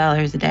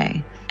 $2 a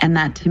day. And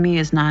that, to me,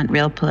 is not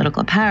real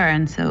political power.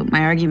 And so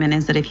my argument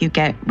is that if you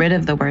get rid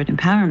of the word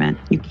empowerment,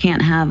 you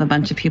can't have a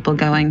bunch of people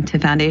going to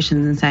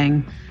foundations and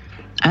saying,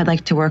 I'd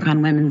like to work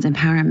on women's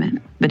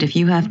empowerment. But if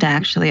you have to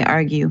actually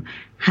argue,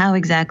 how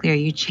exactly are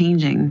you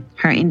changing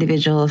her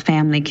individual,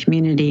 family,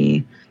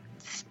 community,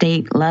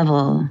 state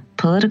level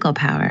political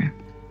power,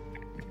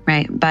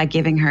 right, by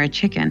giving her a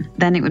chicken,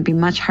 then it would be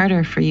much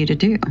harder for you to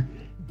do.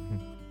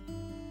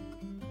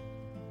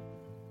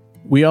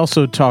 We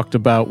also talked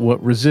about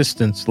what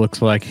resistance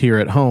looks like here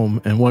at home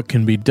and what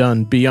can be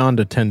done beyond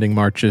attending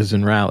marches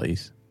and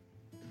rallies.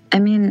 I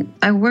mean,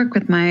 I work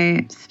with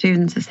my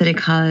students at City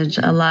College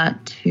a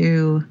lot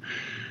to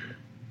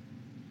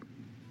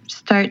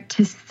start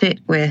to sit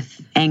with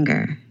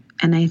anger.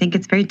 And I think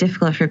it's very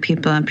difficult for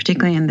people, and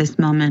particularly in this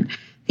moment,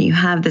 that you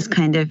have this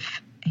kind of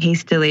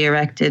hastily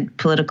erected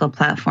political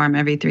platform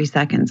every 3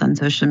 seconds on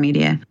social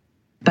media.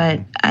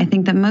 But I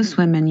think that most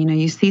women, you know,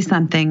 you see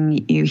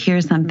something, you hear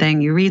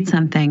something, you read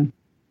something,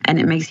 and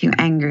it makes you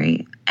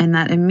angry. And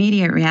that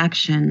immediate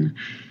reaction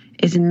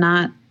is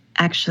not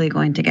actually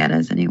going to get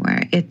us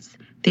anywhere. It's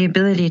the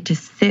ability to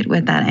sit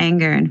with that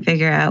anger and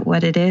figure out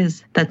what it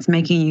is that's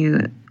making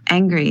you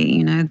angry,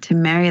 you know, to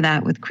marry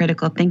that with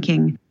critical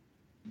thinking,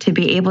 to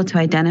be able to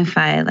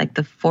identify like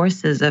the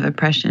forces of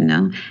oppression,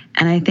 no?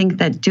 And I think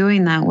that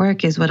doing that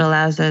work is what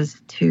allows us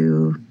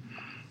to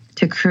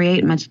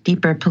create much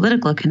deeper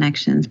political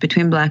connections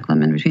between Black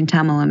women, between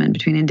Tamil women,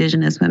 between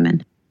Indigenous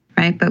women.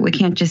 right? But we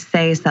can't just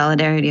say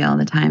solidarity all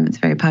the time. It's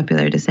very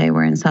popular to say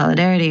we're in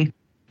solidarity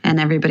and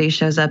everybody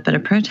shows up at a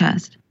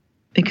protest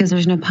because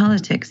there's no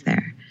politics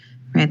there,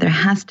 right? There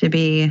has to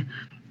be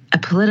a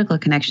political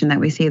connection that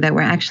we see, that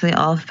we're actually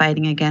all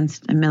fighting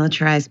against a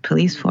militarized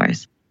police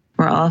force.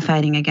 We're all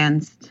fighting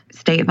against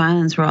state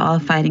violence. We're all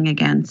fighting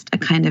against a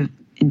kind of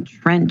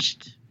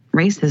entrenched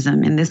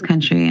racism in this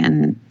country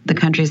and the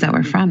countries that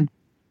we're from.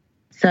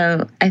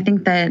 So I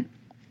think that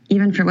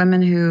even for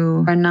women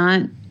who are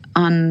not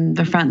on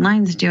the front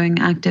lines doing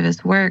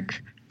activist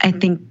work, I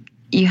think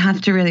you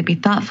have to really be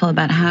thoughtful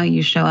about how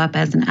you show up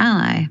as an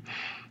ally,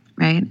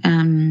 right?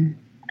 And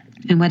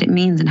what it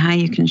means and how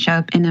you can show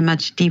up in a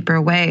much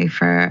deeper way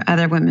for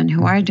other women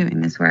who are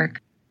doing this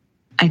work.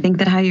 I think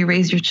that how you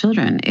raise your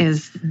children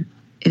is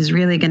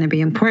really going to be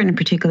important,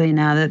 particularly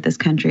now that this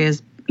country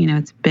is,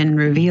 it's been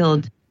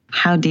revealed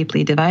how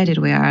deeply divided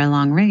we are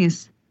along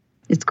race.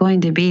 It's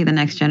going to be the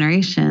next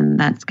generation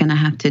that's going to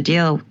have to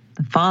deal with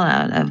the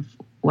fallout of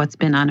what's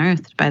been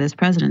unearthed by this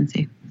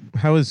presidency.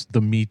 How has the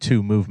Me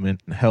Too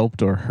movement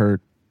helped or hurt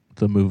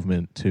the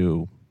movement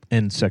to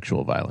end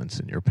sexual violence,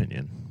 in your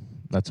opinion?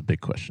 That's a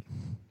big question.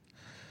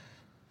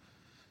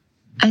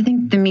 I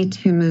think the Me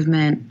Too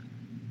movement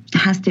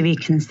has to be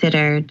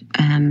considered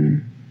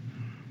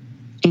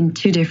in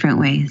two different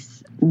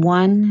ways.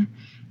 One,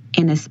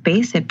 in a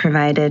space it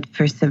provided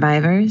for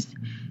survivors,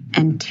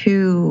 and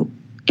two,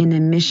 in a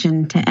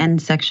mission to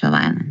end sexual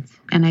violence.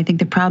 And I think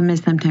the problem is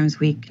sometimes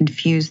we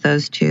confuse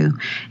those two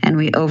and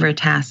we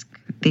overtask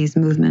these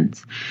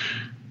movements.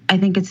 I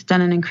think it's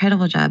done an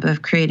incredible job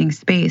of creating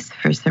space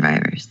for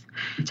survivors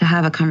to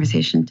have a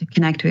conversation, to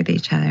connect with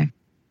each other.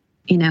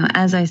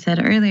 As I said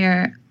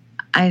earlier,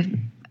 I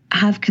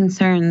have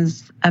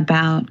concerns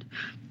about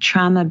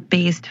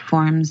trauma-based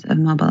forms of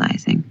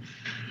mobilizing.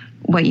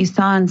 What you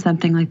saw in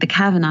something like the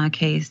Kavanaugh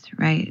case,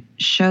 right,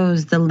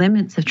 shows the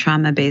limits of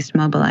trauma-based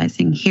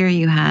mobilizing. Here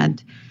you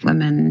had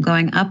women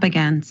going up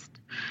against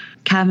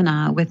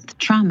Kavanaugh with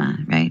trauma,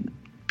 right,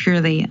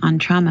 purely on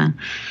trauma.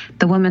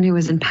 The woman who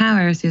was in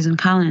power, Susan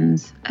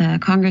Collins, a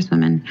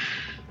congresswoman,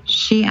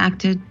 she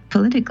acted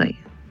politically,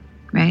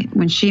 right?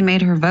 When she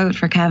made her vote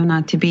for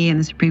Kavanaugh to be in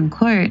the Supreme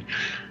Court,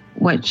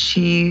 what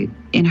she,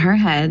 in her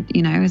head,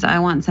 is I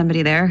want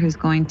somebody there who's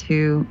going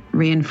to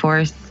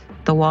reinforce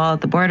the wall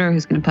at the border,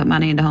 who's going to put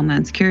money into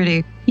Homeland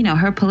Security,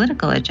 her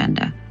political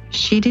agenda.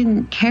 She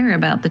didn't care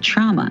about the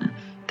trauma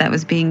that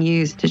was being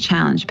used to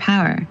challenge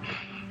power.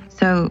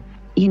 So,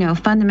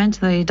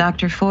 fundamentally,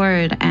 Dr.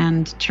 Ford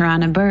and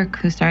Tarana Burke,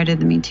 who started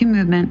the Me Too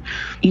movement,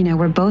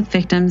 were both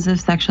victims of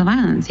sexual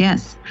violence,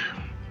 yes.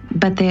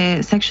 But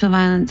the sexual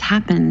violence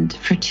happened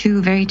for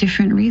two very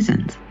different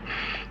reasons.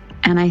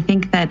 And I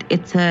think that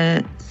it's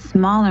a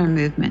smaller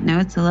movement. Now,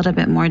 it's a little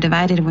bit more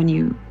divided when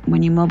you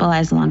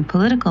mobilize along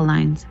political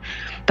lines,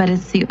 but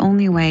it's the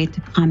only way to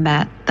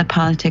combat the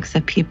politics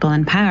of people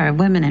in power,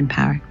 women in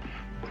power.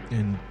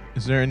 And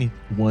is there any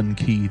one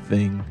key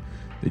thing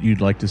that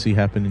you'd like to see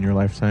happen in your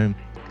lifetime?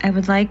 I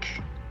would like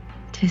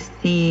to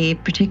see,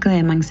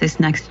 particularly amongst this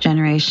next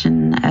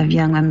generation of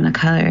young women of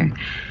color,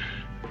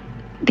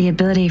 the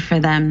ability for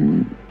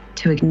them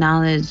to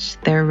acknowledge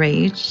their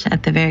rage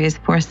at the various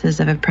forces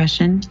of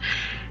oppression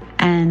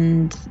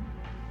and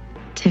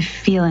to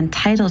feel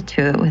entitled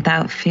to it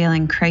without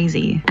feeling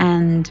crazy,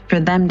 and for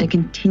them to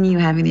continue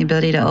having the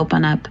ability to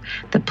open up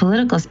the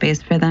political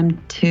space for them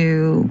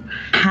to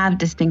have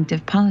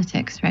distinctive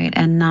politics, right?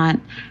 And not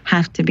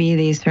have to be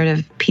these sort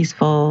of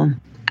peaceful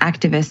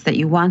activists that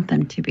you want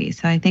them to be.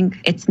 So I think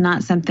it's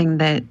not something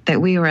that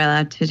we were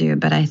allowed to do,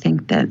 but I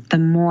think that the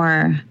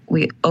more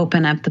we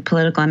open up the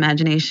political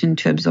imagination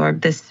to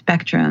absorb this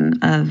spectrum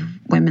of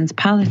women's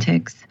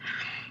politics,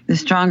 the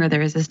stronger the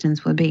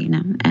resistance will be.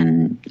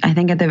 And I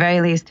think at the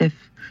very least,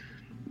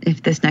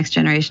 if this next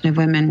generation of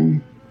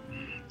women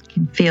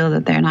can feel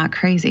that they're not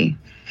crazy,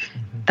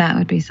 that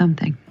would be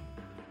something.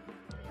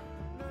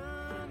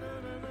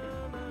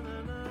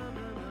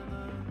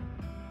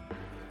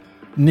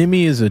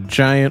 Nimi is a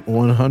giant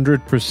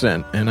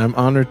 100%, and I'm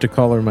honored to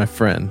call her my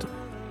friend.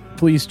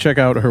 Please check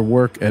out her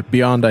work at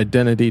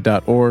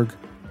beyondidentity.org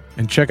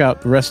and check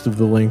out the rest of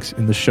the links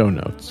in the show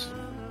notes.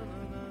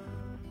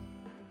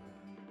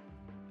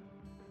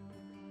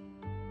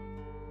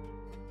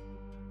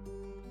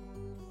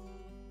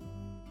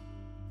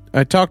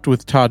 I talked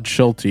with Todd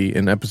Schulte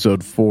in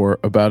episode 4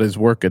 about his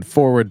work at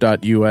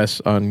Forward.us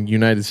on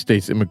United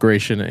States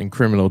immigration and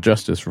criminal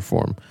justice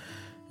reform.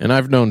 And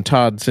I've known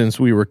Todd since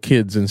we were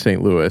kids in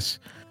St. Louis.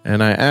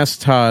 And I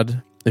asked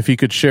Todd if he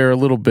could share a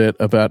little bit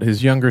about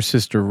his younger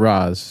sister,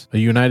 Roz, a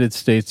United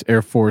States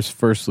Air Force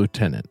first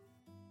lieutenant.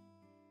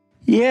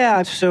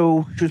 Yeah,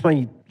 so she was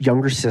my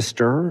younger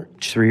sister,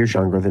 3 years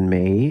younger than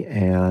me,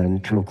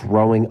 and kind of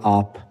growing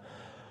up,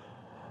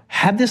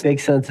 had this big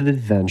sense of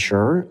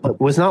adventure. It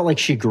was not like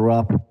she grew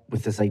up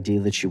with this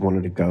idea that she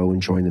wanted to go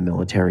and join the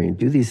military and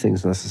do these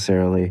things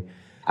necessarily.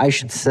 I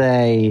should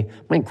say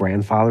my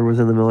grandfather was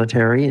in the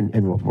military in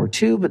World War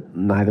II, but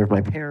neither of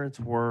my parents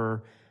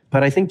were.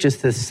 But I think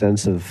just this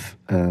sense of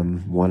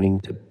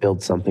wanting to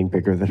build something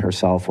bigger than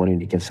herself, wanting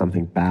to give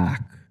something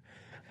back.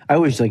 I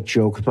always like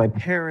joke with my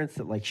parents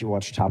that like she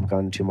watched Top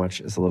Gun too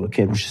much as a little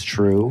kid, which is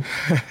true.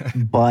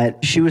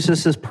 But she was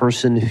just this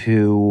person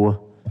who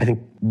I think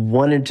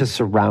wanted to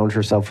surround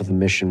herself with a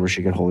mission where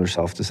she could hold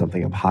herself to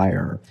something up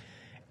higher.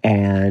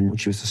 And when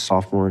she was a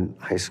sophomore in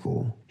high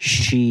school,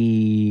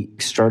 she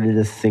started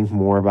to think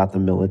more about the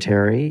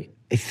military.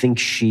 I think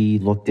she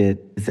looked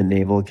at the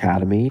Naval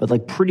Academy, but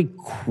like pretty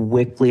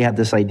quickly had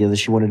this idea that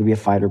she wanted to be a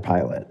fighter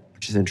pilot,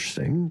 which is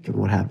interesting given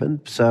what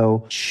happened.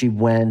 So she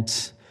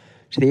went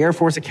to the Air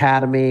Force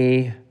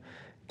Academy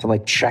to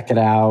like check it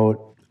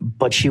out.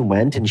 But she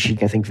went and she,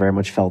 I think, very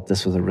much felt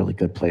this was a really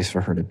good place for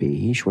her to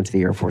be. She went to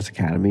the Air Force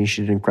Academy.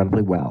 She did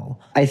incredibly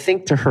well. I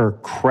think to her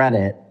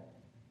credit,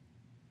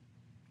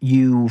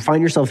 you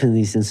find yourself in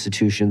these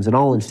institutions, and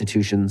all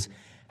institutions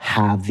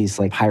have these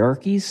like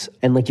hierarchies.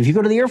 And like if you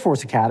go to the Air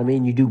Force Academy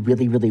and you do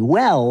really, really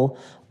well,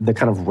 the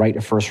kind of right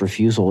of first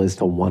refusal is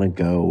to want to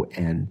go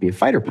and be a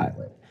fighter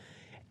pilot.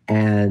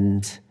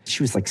 And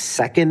she was like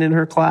second in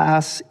her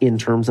class in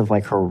terms of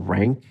like her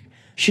rank.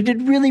 She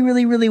did really,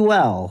 really, really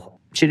well.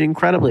 She did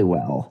incredibly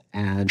well.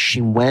 And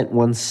she went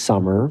one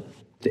summer,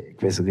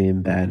 basically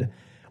in bed,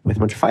 with a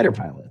bunch of fighter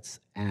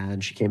pilots.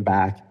 And she came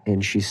back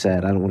and she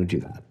said, I don't want to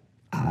do that.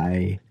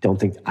 I don't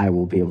think I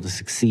will be able to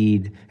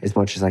succeed as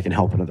much as I can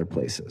help in other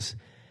places.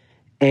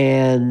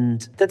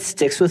 And that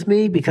sticks with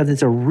me because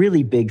it's a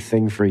really big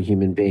thing for a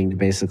human being to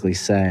basically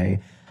say,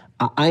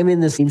 I'm in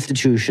this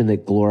institution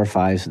that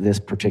glorifies this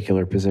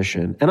particular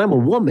position, and I'm a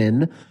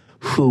woman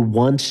who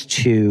wants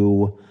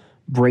to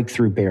break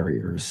through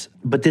barriers,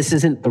 but this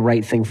isn't the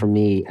right thing for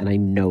me, and I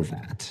know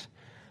that.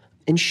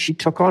 And she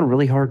took on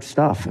really hard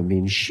stuff. I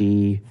mean,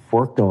 she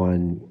worked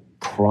on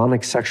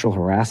chronic sexual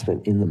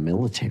harassment in the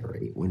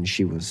military when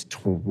she was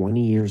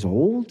 20 years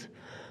old.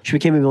 She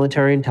became a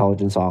military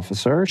intelligence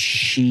officer.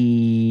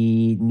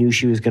 She knew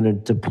she was going to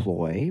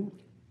deploy.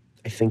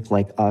 I think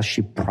like us,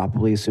 she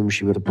probably assumed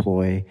she would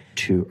deploy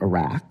to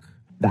Iraq.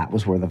 That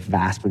was where the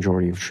vast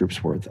majority of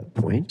troops were at that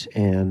point.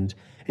 And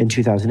in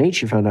 2008,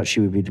 she found out she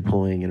would be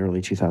deploying in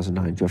early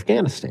 2009 to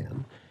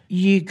Afghanistan.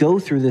 You go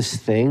through this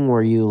thing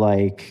where you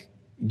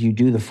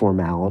do the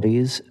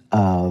formalities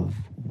of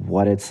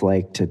what it's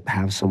like to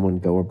have someone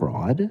go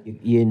abroad.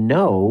 You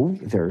know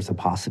there's a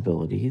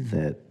possibility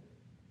that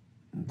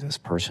this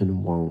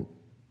person won't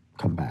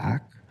come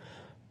back,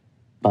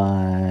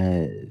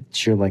 but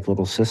it's your like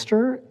little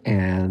sister,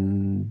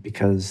 and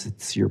because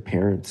it's your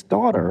parents'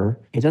 daughter,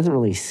 it doesn't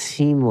really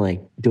seem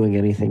like doing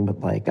anything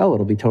but like, oh,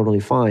 it'll be totally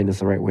fine is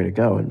the right way to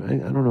go. And I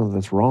don't know if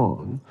that's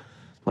wrong.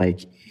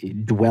 Like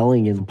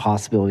dwelling in the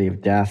possibility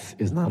of death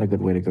is not a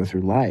good way to go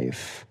through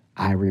life.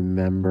 I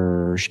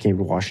remember she came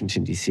to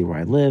Washington, D.C., where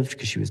I lived,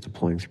 because she was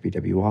deploying for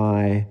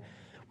BWI.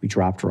 We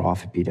dropped her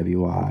off at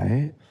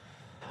BWI.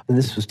 And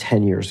this was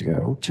 10 years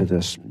ago to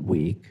this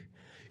week.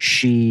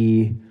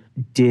 She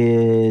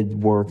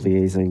did work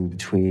liaising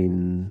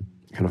between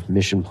kind of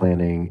mission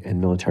planning and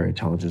military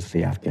intelligence for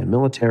the Afghan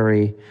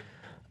military.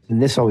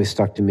 And this always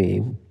stuck to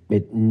me.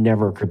 It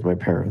never occurred to my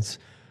parents.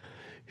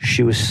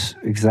 She was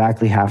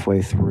exactly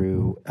halfway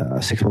through a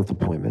 6-month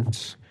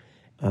deployment.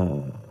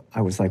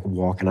 I was like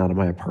walking out of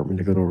my apartment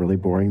to go to a really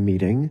boring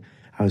meeting.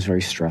 I was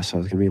very stressed. I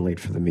was going to be late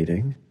for the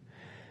meeting.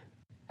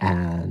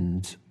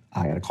 And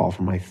I got a call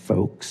from my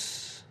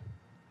folks.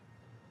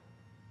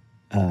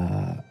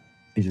 I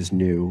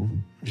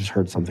just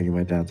heard something in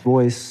my dad's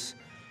voice.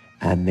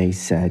 And they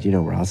said, you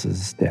know, Roz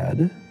is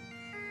dead.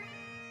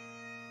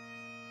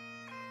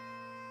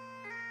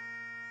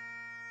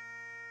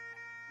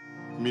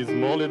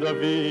 מזמור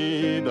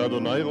לדוד,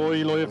 אדוני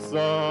רואי לא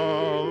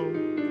יחסר.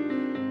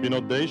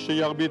 בנודי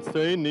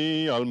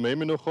שירביצני, על מי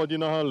מנוחות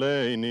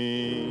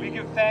ינהלני. We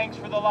give thanks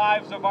for the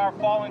lives of our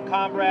fallen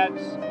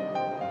comrades,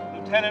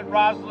 Lieutenant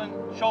Rosalind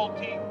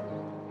Schulte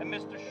and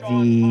Mr.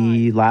 Sean.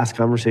 The last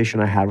conversation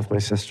I had with my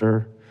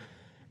sister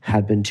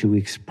had been 2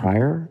 weeks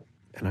prior,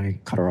 and I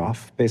cut her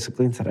off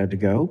basically and said I had to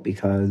go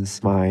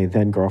because my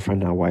then girlfriend,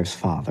 now wife's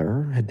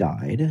father, had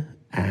died,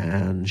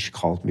 and she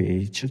called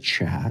me to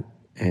chat.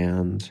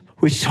 And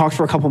we talked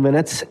for a couple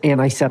minutes,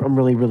 and I said, I'm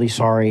really, really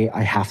sorry.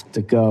 I have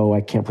to go.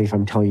 I can't believe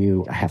I'm telling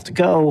you I have to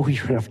go.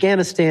 You're in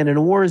Afghanistan in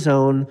a war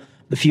zone.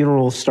 The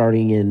funeral's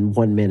starting in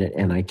 1 minute,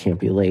 and I can't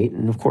be late.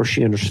 And of course,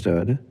 she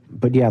understood.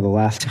 But yeah, the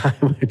last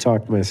time I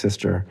talked to my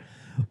sister,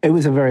 it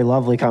was a very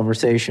lovely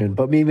conversation.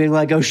 But me being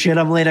like, oh shit,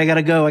 I'm late. I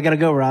gotta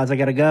go, Roz. I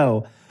gotta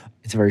go.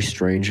 It's a very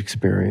strange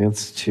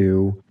experience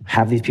to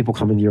have these people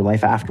come into your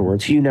life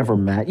afterwards who you never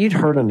met. You'd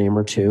heard a name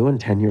or two,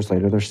 and 10 years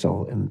later, they're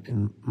still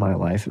in my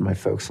life and my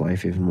folks'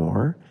 life even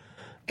more.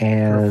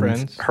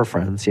 And her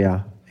friends,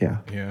 yeah.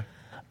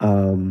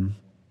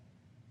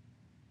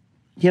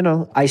 You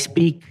know, I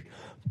speak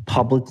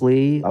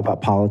publicly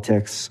about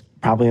politics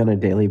probably on a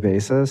daily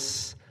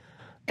basis,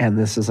 and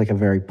this is like a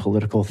very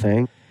political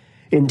thing.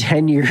 In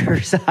 10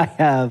 years, I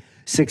have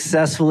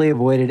successfully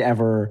avoided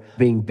ever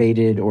being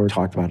baited or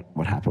talked about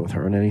what happened with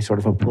her in any sort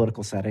of a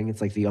political setting.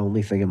 It's like the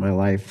only thing in my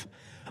life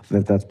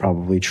that's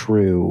probably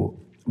true.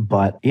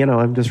 But, you know,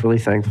 I'm just really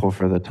thankful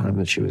for the time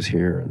that she was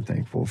here and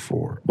thankful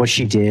for what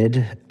she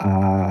did.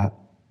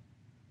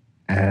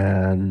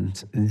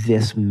 And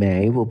this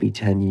May will be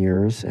 10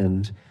 years,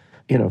 and,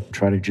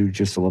 try to do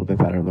just a little bit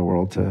better in the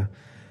world to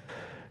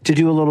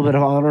do a little bit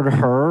of honor to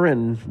her.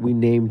 And we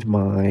named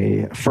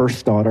my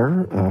first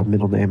daughter,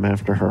 middle name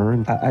after her.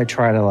 And I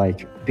try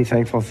to be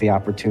thankful for the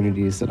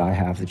opportunities that I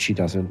have that she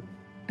doesn't,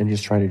 and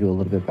just try to do a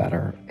little bit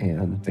better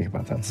and think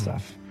about that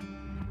stuff.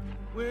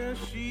 Well,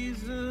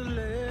 she's a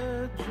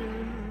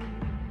legend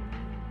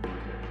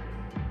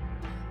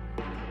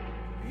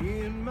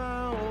in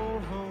my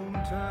old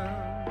hometown.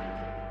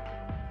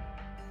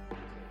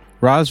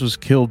 Roz was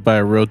killed by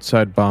a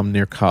roadside bomb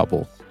near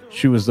Kabul.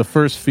 She was the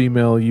first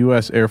female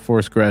U.S. Air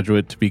Force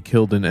graduate to be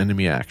killed in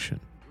enemy action.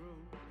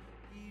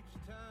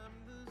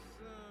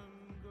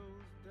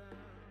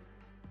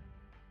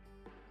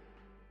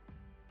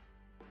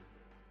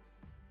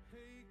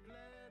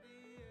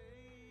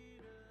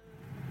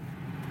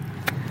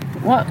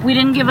 What? We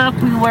didn't give up.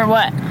 We were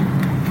what?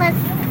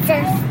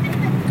 Persistent.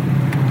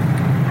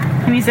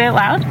 Can you say it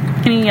loud?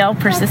 Can you yell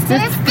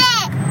persistent?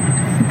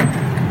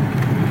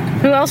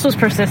 Who else was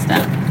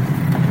persistent?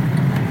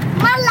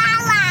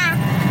 Malala.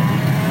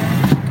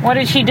 What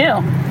did she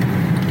do?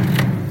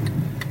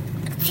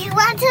 She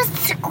went to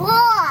school.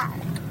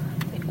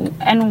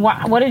 And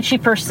what did she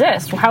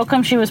persist? How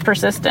come she was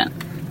persistent?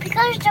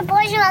 Because the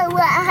boys wouldn't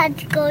let her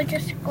to go to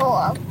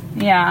school.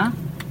 Yeah.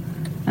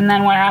 And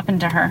then what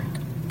happened to her?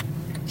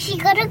 She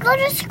couldn't go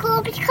to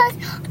school because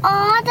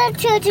all the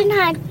children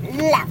had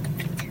left.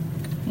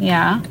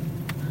 Yeah.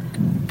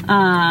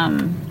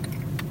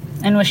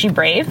 And was she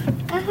brave?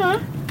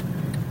 Mm-hmm.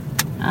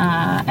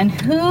 And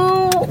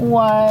who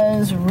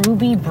was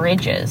Ruby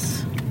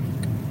Bridges?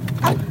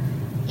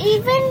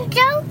 Even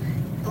though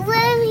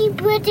Ruby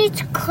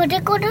Bridges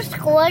couldn't go to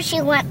school,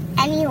 she went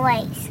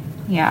anyways.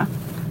 Yeah.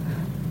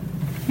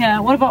 Yeah,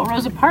 what about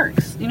Rosa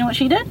Parks? You know what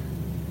she did?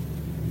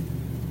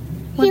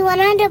 He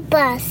went on the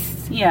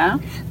bus. Yeah.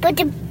 But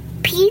the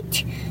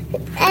Pete,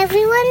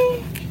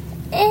 everyone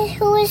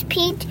who was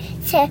Pete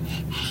said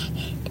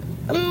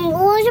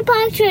Rosa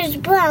Parks was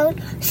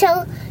brown,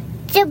 so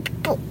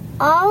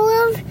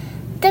all of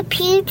the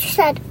Pete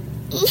said,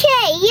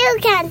 yeah, you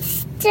can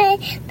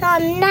stay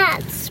on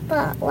that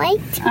spot, right?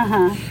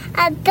 Uh-huh.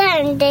 And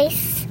then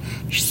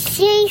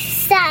she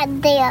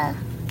sat there.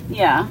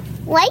 Yeah.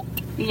 Right?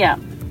 Yeah.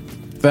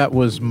 That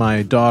was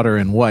my daughter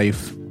and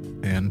wife,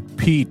 and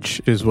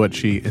Peach is what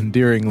she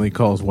endearingly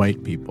calls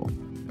white people.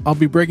 I'll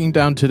be breaking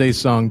down today's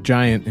song,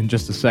 Giant, in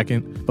just a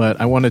second,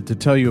 but I wanted to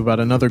tell you about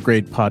another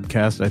great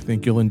podcast I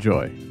think you'll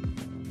enjoy.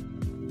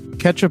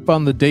 Catch up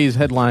on the day's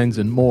headlines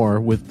and more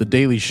with The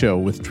Daily Show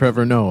with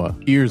Trevor Noah,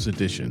 Ears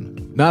Edition.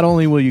 Not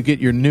only will you get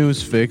your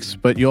news fix,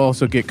 but you'll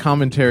also get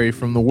commentary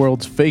from the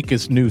world's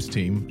fakest news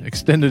team,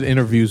 extended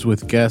interviews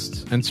with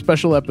guests, and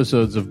special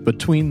episodes of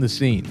Between the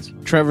Scenes.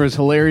 Trevor's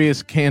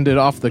hilarious, candid,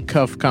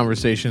 off-the-cuff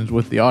conversations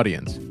with the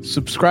audience.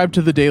 Subscribe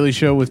to The Daily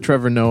Show with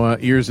Trevor Noah,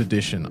 Ears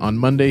Edition, on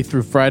Monday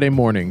through Friday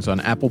mornings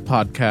on Apple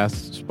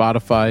Podcasts,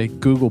 Spotify,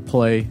 Google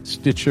Play,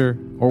 Stitcher,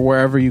 or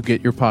wherever you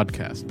get your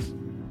podcasts.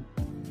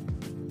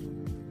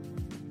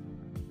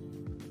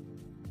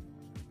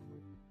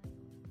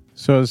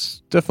 So I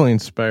was definitely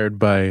inspired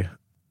by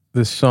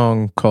this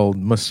song called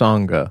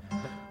Masanga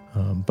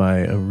by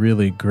a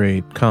really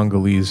great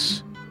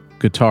Congolese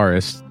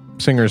guitarist,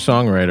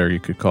 singer-songwriter, you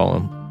could call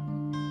him.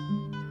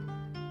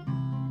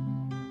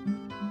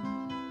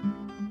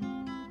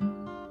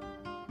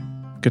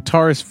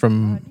 Guitarists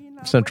from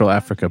Central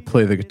Africa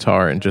play the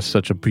guitar in just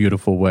such a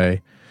beautiful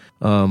way.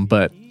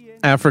 But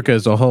Africa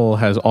as a whole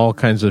has all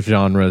kinds of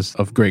genres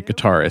of great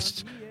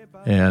guitarists.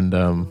 And,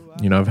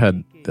 I've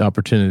had the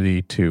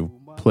opportunity to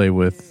play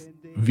with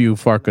Vieux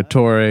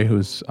Farka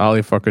who's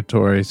Ali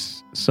Farka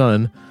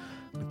son.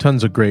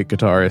 Tons of great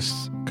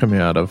guitarists coming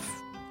out of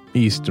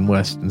East and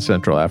West and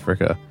Central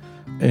Africa.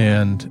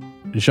 And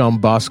Jean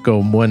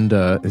Bosco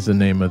Mwenda is the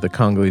name of the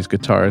Congolese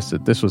guitarist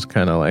that this was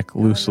kind of like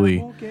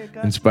loosely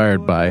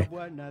inspired by.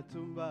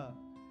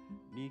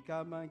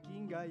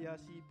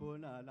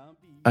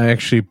 I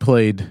actually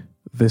played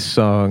this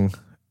song,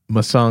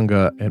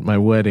 Masanga, at my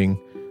wedding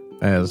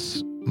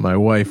as my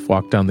wife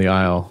walked down the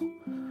aisle.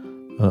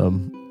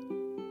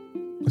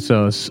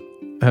 So it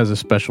has a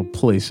special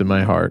place in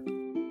my heart.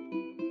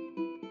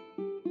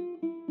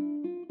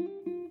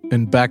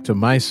 And back to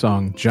my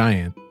song,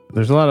 Giant.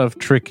 There's a lot of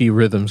tricky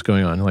rhythms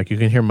going on. Like you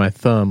can hear my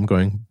thumb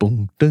going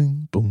boom,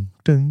 ding, boom,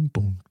 ding,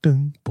 boom,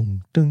 ding,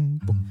 boom,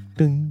 ding, boom,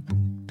 ding,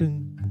 boom,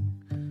 ding.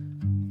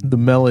 The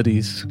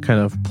melodies kind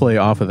of play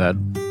off of that.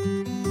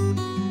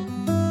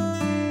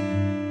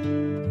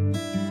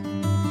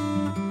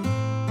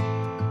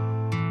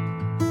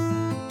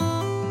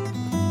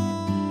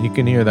 You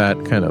can hear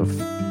that kind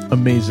of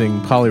amazing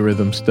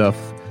polyrhythm stuff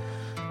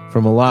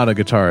from a lot of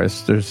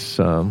guitarists. There's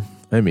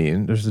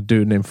a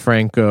dude named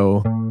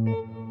Franco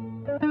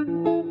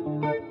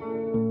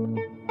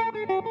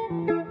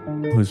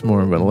who's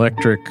more of an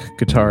electric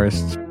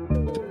guitarist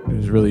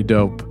who's really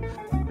dope.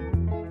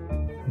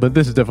 But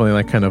this is definitely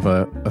like kind of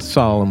a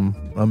solemn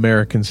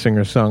American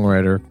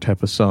singer-songwriter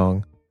type of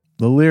song.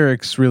 The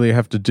lyrics really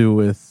have to do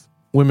with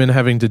women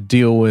having to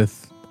deal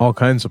with all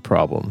kinds of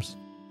problems.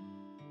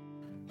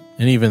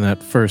 And even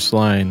that first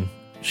line,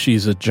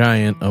 she's a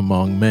giant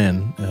among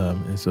men,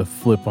 is a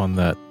flip on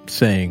that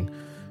saying,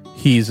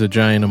 he's a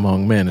giant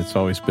among men. It's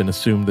always been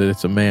assumed that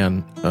it's a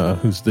man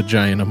who's the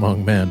giant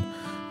among men.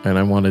 And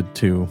I wanted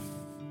to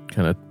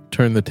kind of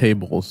turn the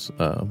tables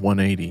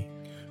 180.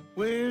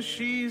 Where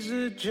she's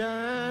a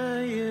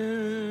giant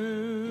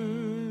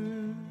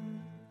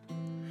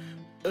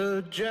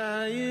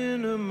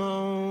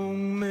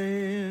among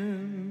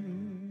men.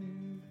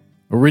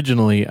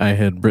 Originally, I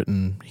had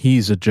written,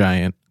 he's a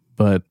giant,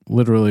 but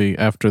literally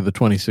after the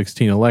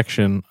 2016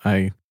 election,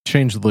 I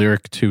changed the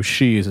lyric to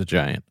she is a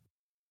giant.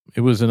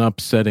 It was an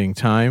upsetting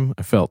time.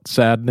 I felt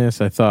sadness.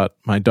 I thought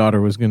my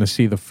daughter was going to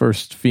see the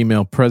first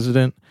female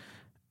president,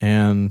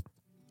 and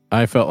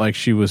I felt like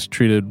she was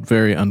treated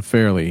very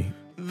unfairly.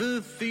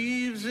 The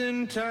thieves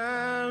and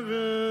tyrants,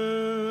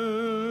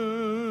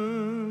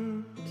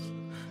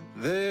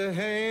 their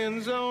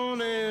hands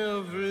on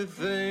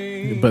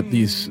everything. But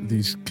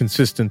these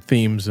consistent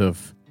themes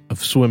of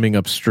swimming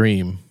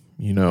upstream,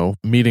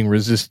 meeting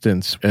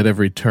resistance at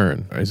every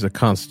turn is a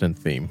constant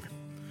theme.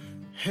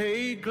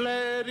 Hey,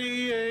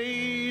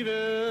 gladiator,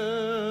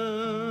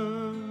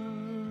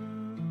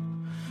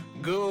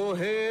 go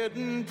ahead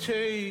and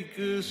take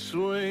a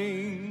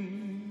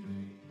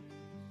swing.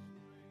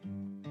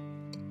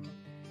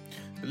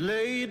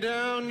 Lay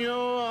down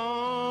your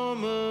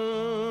armor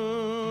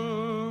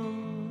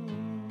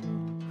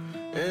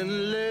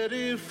and let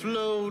it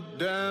float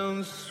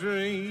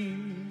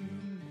downstream.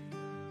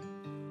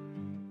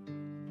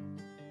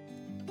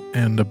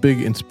 And a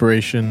big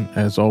inspiration,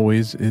 as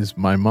always, is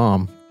my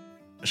mom.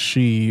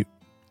 She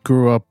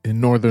grew up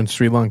in northern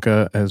Sri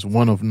Lanka as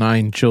one of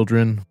 9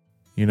 children,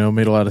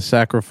 made a lot of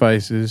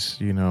sacrifices.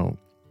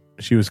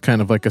 She was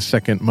kind of like a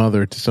second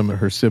mother to some of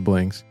her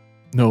siblings.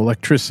 No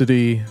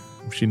electricity.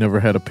 She never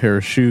had a pair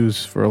of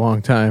shoes for a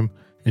long time.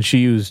 And she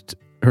used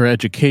her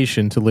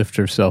education to lift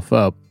herself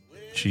up.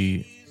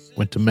 She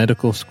went to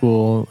medical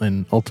school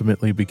and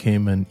ultimately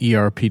became an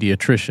ER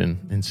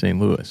pediatrician in St.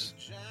 Louis.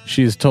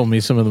 She has told me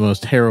some of the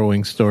most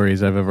harrowing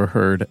stories I've ever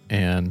heard,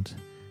 and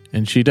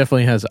she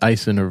definitely has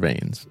ice in her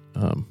veins.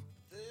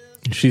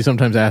 She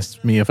sometimes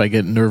asks me if I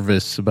get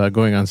nervous about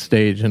going on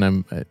stage,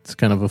 and it's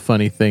kind of a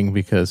funny thing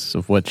because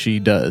of what she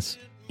does.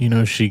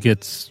 She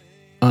gets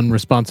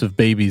unresponsive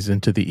babies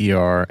into the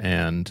ER,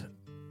 and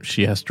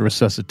she has to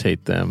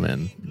resuscitate them,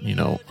 and,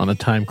 on a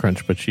time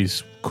crunch, but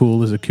she's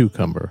cool as a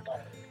cucumber.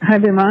 Hi,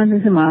 Bima.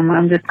 This is Mom.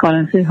 I'm just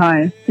calling to say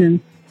hi.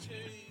 Since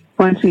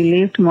once we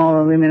leave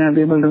tomorrow, we may not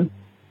be able to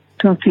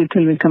talk to you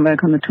till we come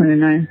back on the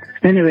 29th.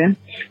 Anyway,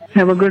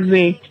 have a good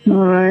week.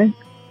 All right.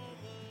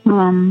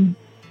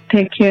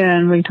 Take care,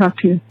 and we'll talk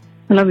to you.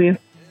 I love you.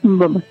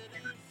 Bye-bye.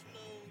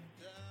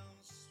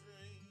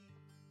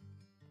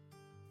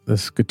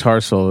 This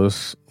guitar solo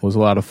was a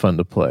lot of fun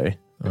to play.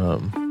 I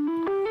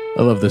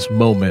love this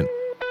moment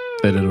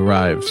that it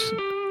arrives,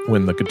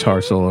 when the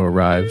guitar solo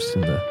arrives,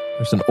 and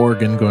there's an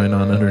organ going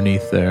on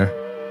underneath there.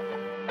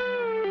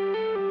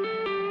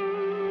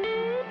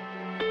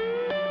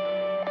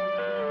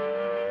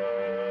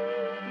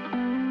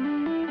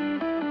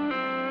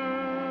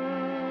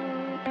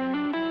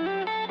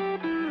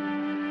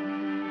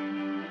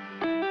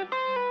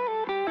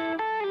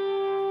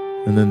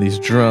 And then these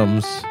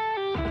drums.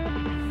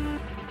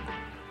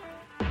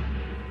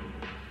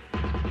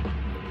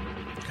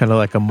 Kind of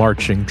like a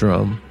marching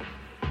drum.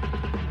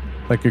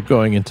 Like you're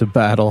going into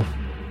battle.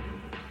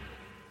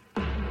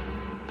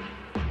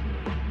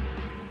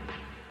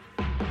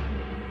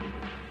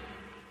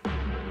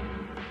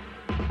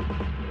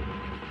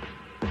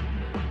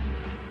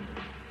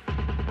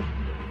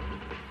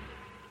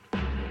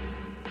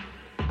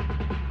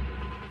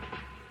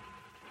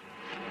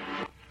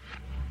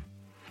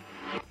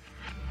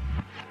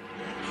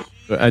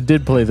 I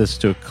did play this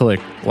to a click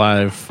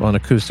live on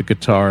acoustic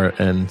guitar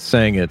and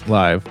sang it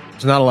live.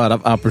 There's not a lot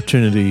of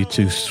opportunity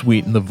to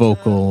sweeten the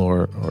vocal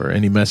or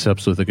any mess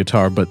ups with the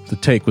guitar, but the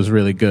take was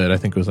really good. I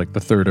think it was like the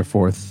 3rd or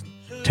 4th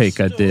take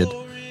I did.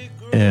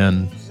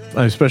 And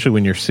especially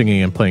when you're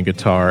singing and playing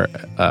guitar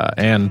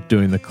and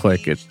doing the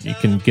click, you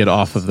can get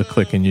off of the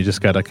click, and you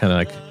just got to kind of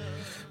like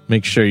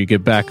make sure you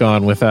get back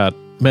on without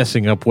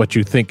messing up what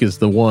you think is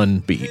the 1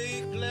 beat.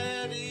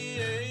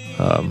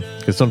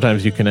 Because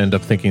sometimes you can end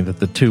up thinking that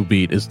the 2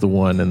 beat is the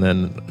 1, and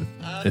then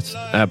it's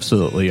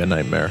absolutely a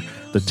nightmare.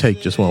 The take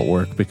just won't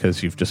work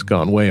because you've just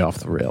gone way off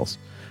the rails.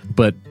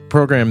 But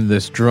programming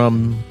this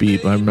drum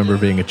beat, I remember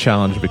being a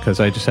challenge because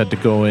I just had to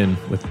go in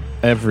with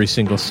every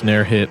single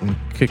snare hit and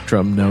kick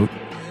drum note.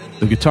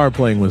 The guitar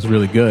playing was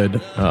really good.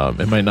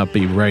 It might not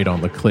be right on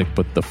the click,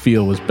 but the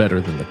feel was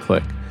better than the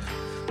click.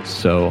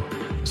 So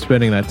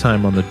spending that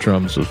time on the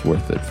drums was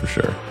worth it for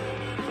sure.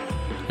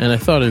 And I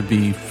thought it'd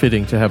be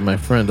fitting to have my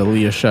friend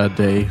Aaliyah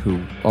Sade,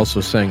 who also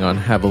sang on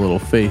Have a Little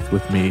Faith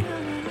with me,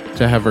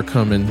 to have her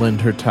come and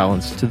lend her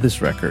talents to this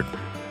record.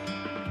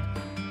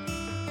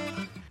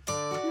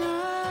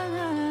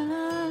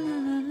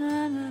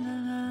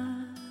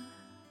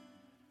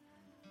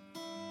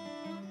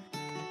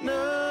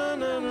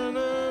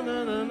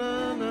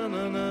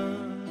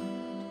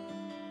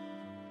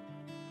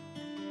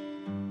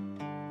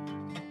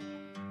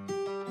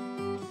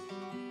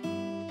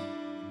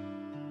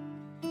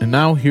 And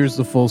now here's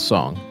the full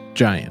song,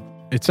 Giant.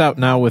 It's out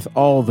now with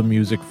all the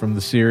music from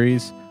the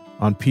series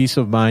on Peace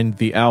of Mind,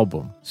 the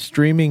album,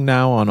 streaming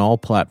now on all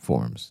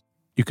platforms.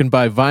 You can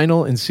buy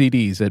vinyl and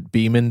CDs at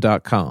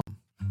Beeman.com.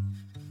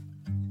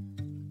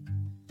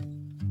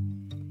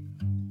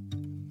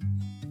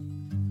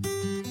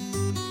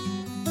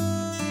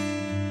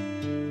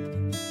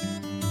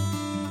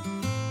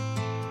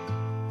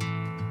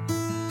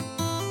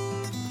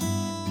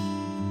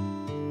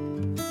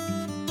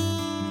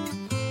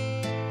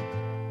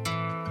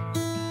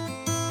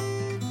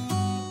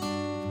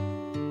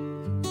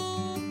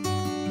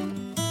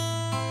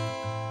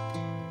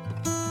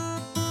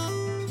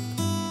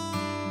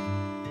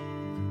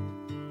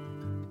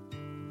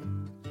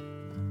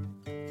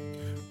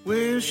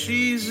 Well,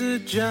 she's a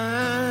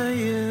giant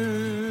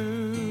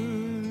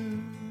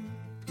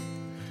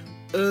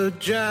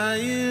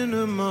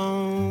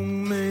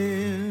among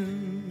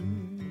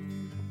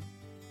men.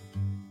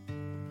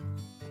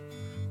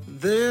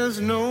 There's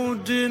no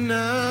denying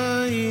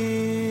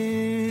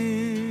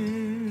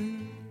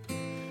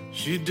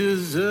she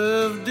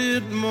deserved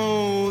it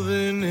more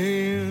than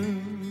him.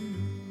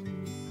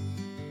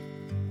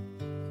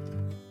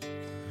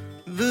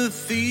 The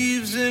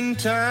thieves and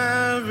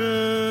tyrants,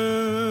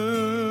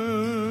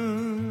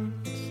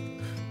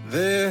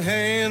 their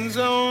hands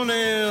on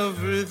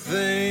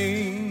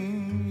everything,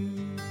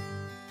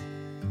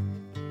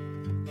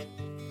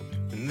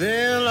 and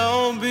they'll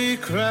all be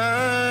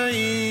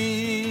crying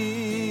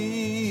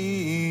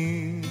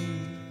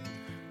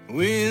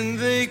when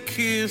they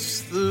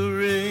kiss the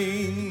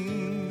rain.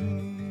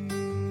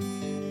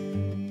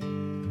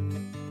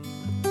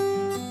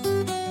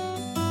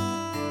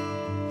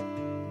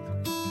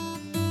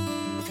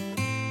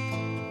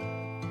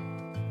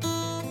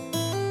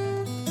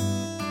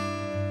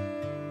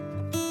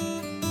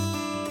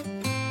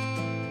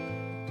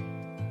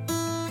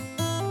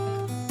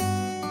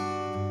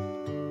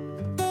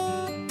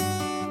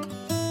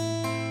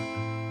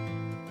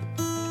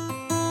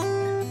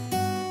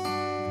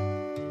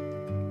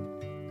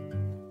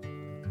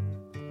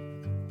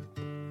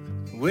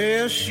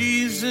 Well,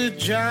 she's a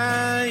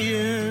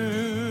giant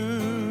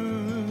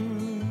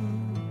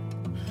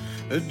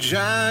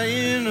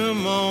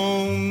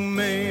among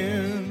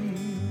men.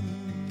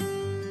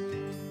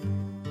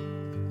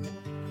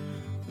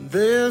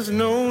 There's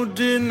no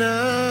denying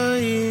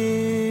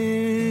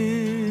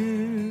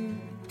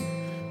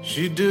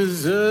she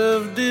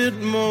deserved it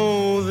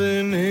more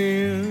than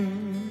him.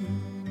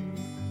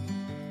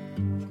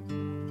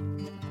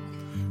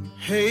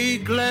 Hey,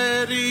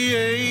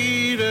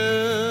 gladiator,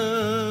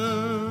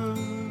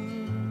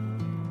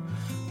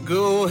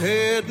 go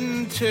ahead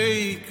and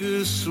take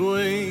a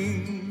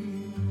swing.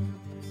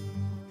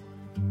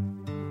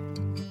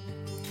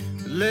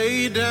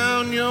 Lay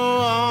down your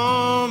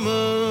armor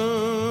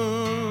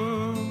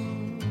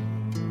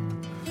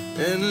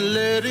and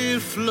let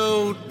it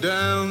float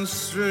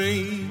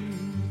downstream.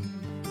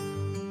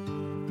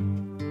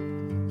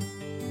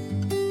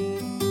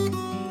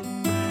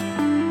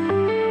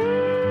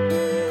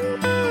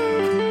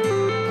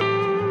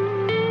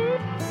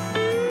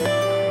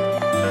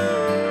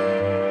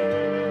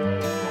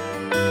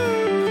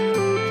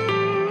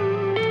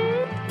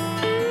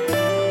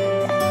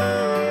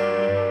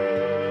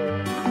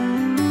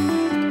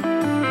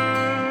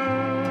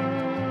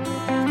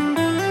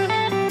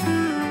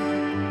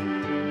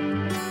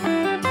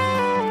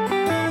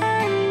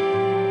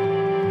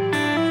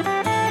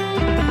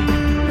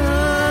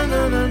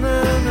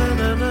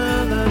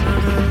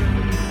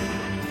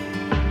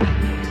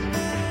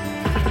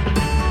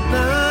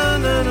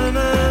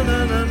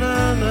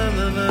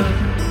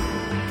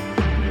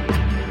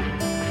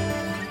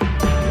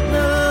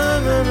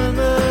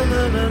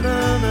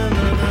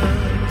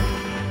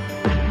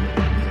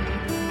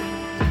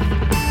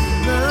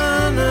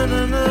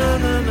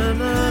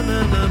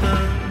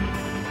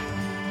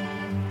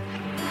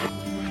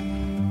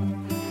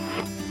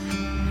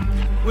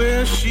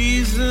 Well,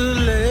 she's a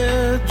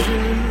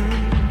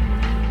legend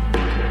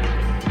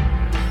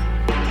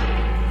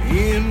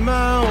in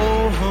my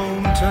old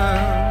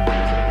hometown.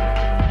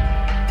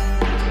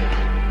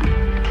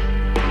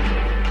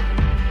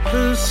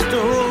 Her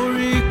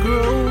story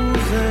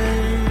grows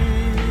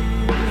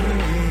and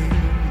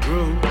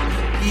grows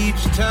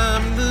each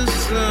time the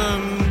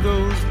sun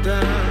goes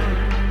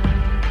down.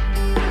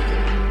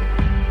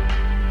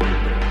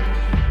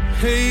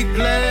 Hey,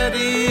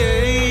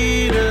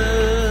 gladiator,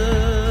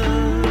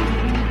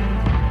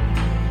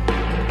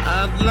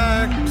 I'd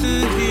like to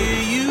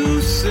hear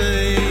you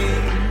say,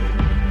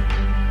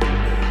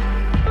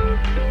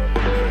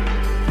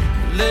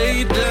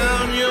 lay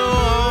down your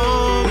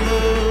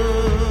armor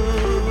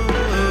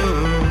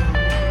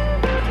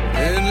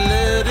and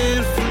let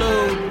it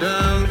float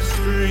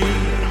downstream.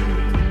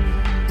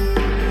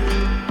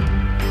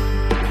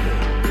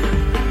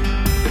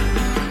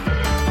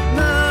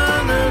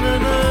 Na na na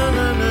na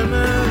na na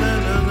na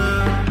na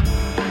na.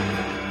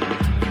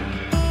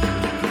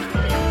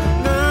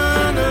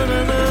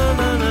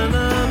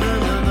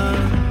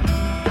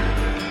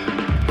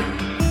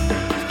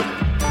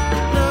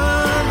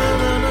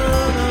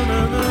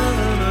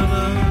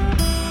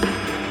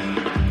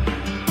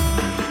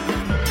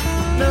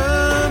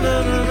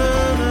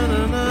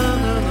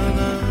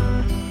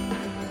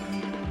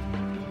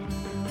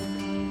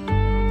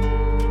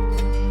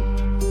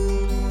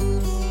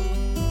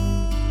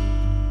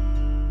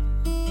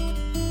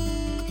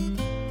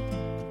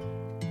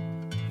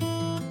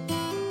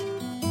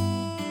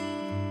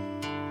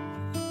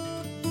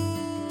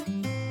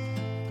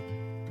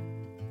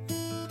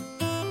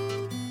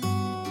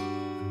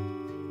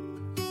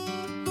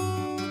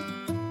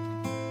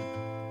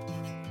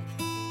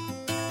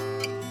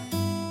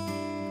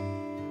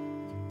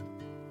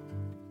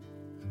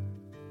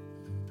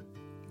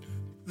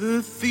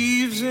 The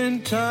thieves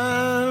and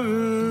tyrants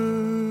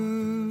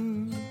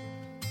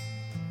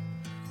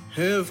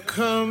have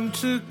come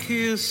to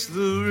kiss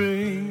the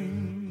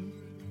ring.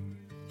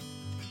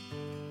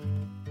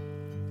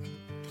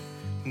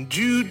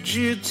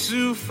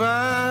 Jiu-jitsu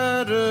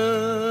fighter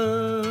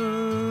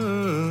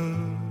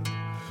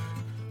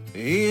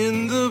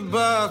in the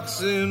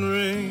boxing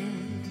ring.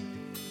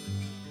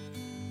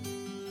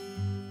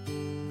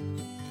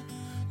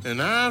 And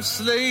I've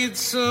slayed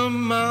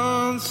some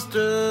monsters,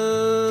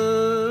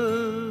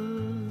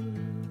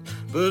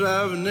 but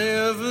I've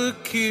never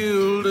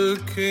killed a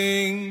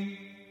king.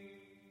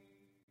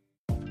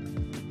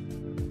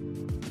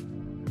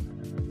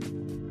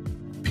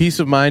 Peace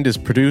of Mind is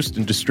produced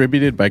and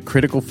distributed by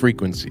Critical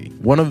Frequency,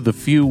 one of the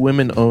few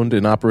women-owned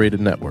and operated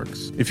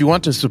networks. If you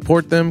want to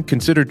support them,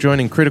 consider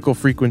joining Critical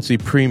Frequency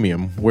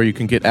Premium, where you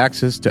can get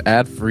access to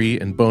ad-free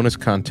and bonus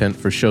content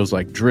for shows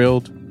like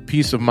Drilled,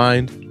 Peace of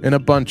Mind, and a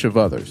bunch of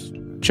others.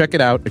 Check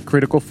it out at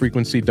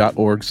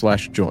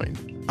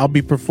criticalfrequency.org/join. I'll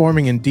be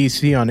performing in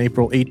D.C. on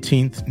April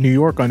 18th, New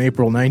York on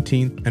April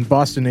 19th, and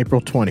Boston April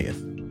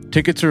 20th.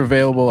 Tickets are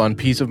available on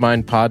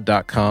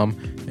peaceofmindpod.com,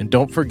 and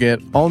don't forget,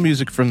 all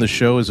music from the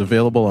show is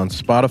available on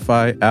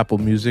Spotify, Apple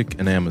Music,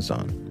 and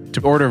Amazon.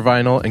 To order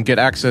vinyl and get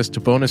access to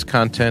bonus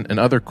content and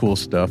other cool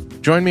stuff,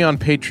 join me on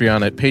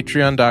Patreon at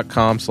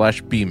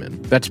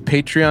patreon.com/Beeman. That's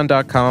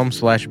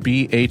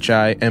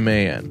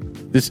patreon.com/BHIMAN.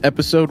 This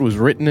episode was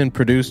written and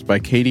produced by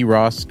Katie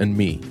Ross and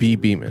me, B.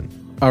 Beeman.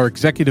 Our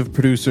executive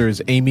producer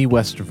is Amy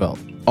Westervelt.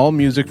 All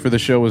music for the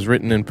show was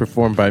written and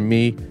performed by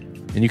me,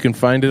 and you can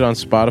find it on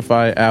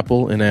Spotify,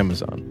 Apple, and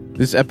Amazon.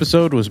 This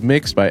episode was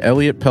mixed by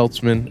Elliot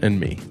Peltzman and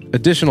me.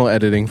 Additional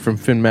editing from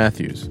Finn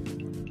Matthews.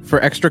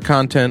 For extra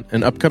content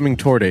and upcoming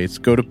tour dates,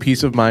 go to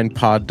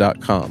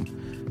peaceofmindpod.com.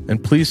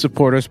 And please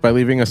support us by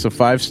leaving us a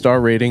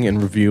 5-star rating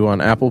and review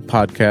on Apple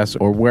Podcasts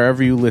or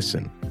wherever you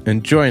listen.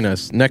 And join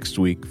us next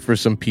week for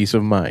some peace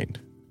of mind.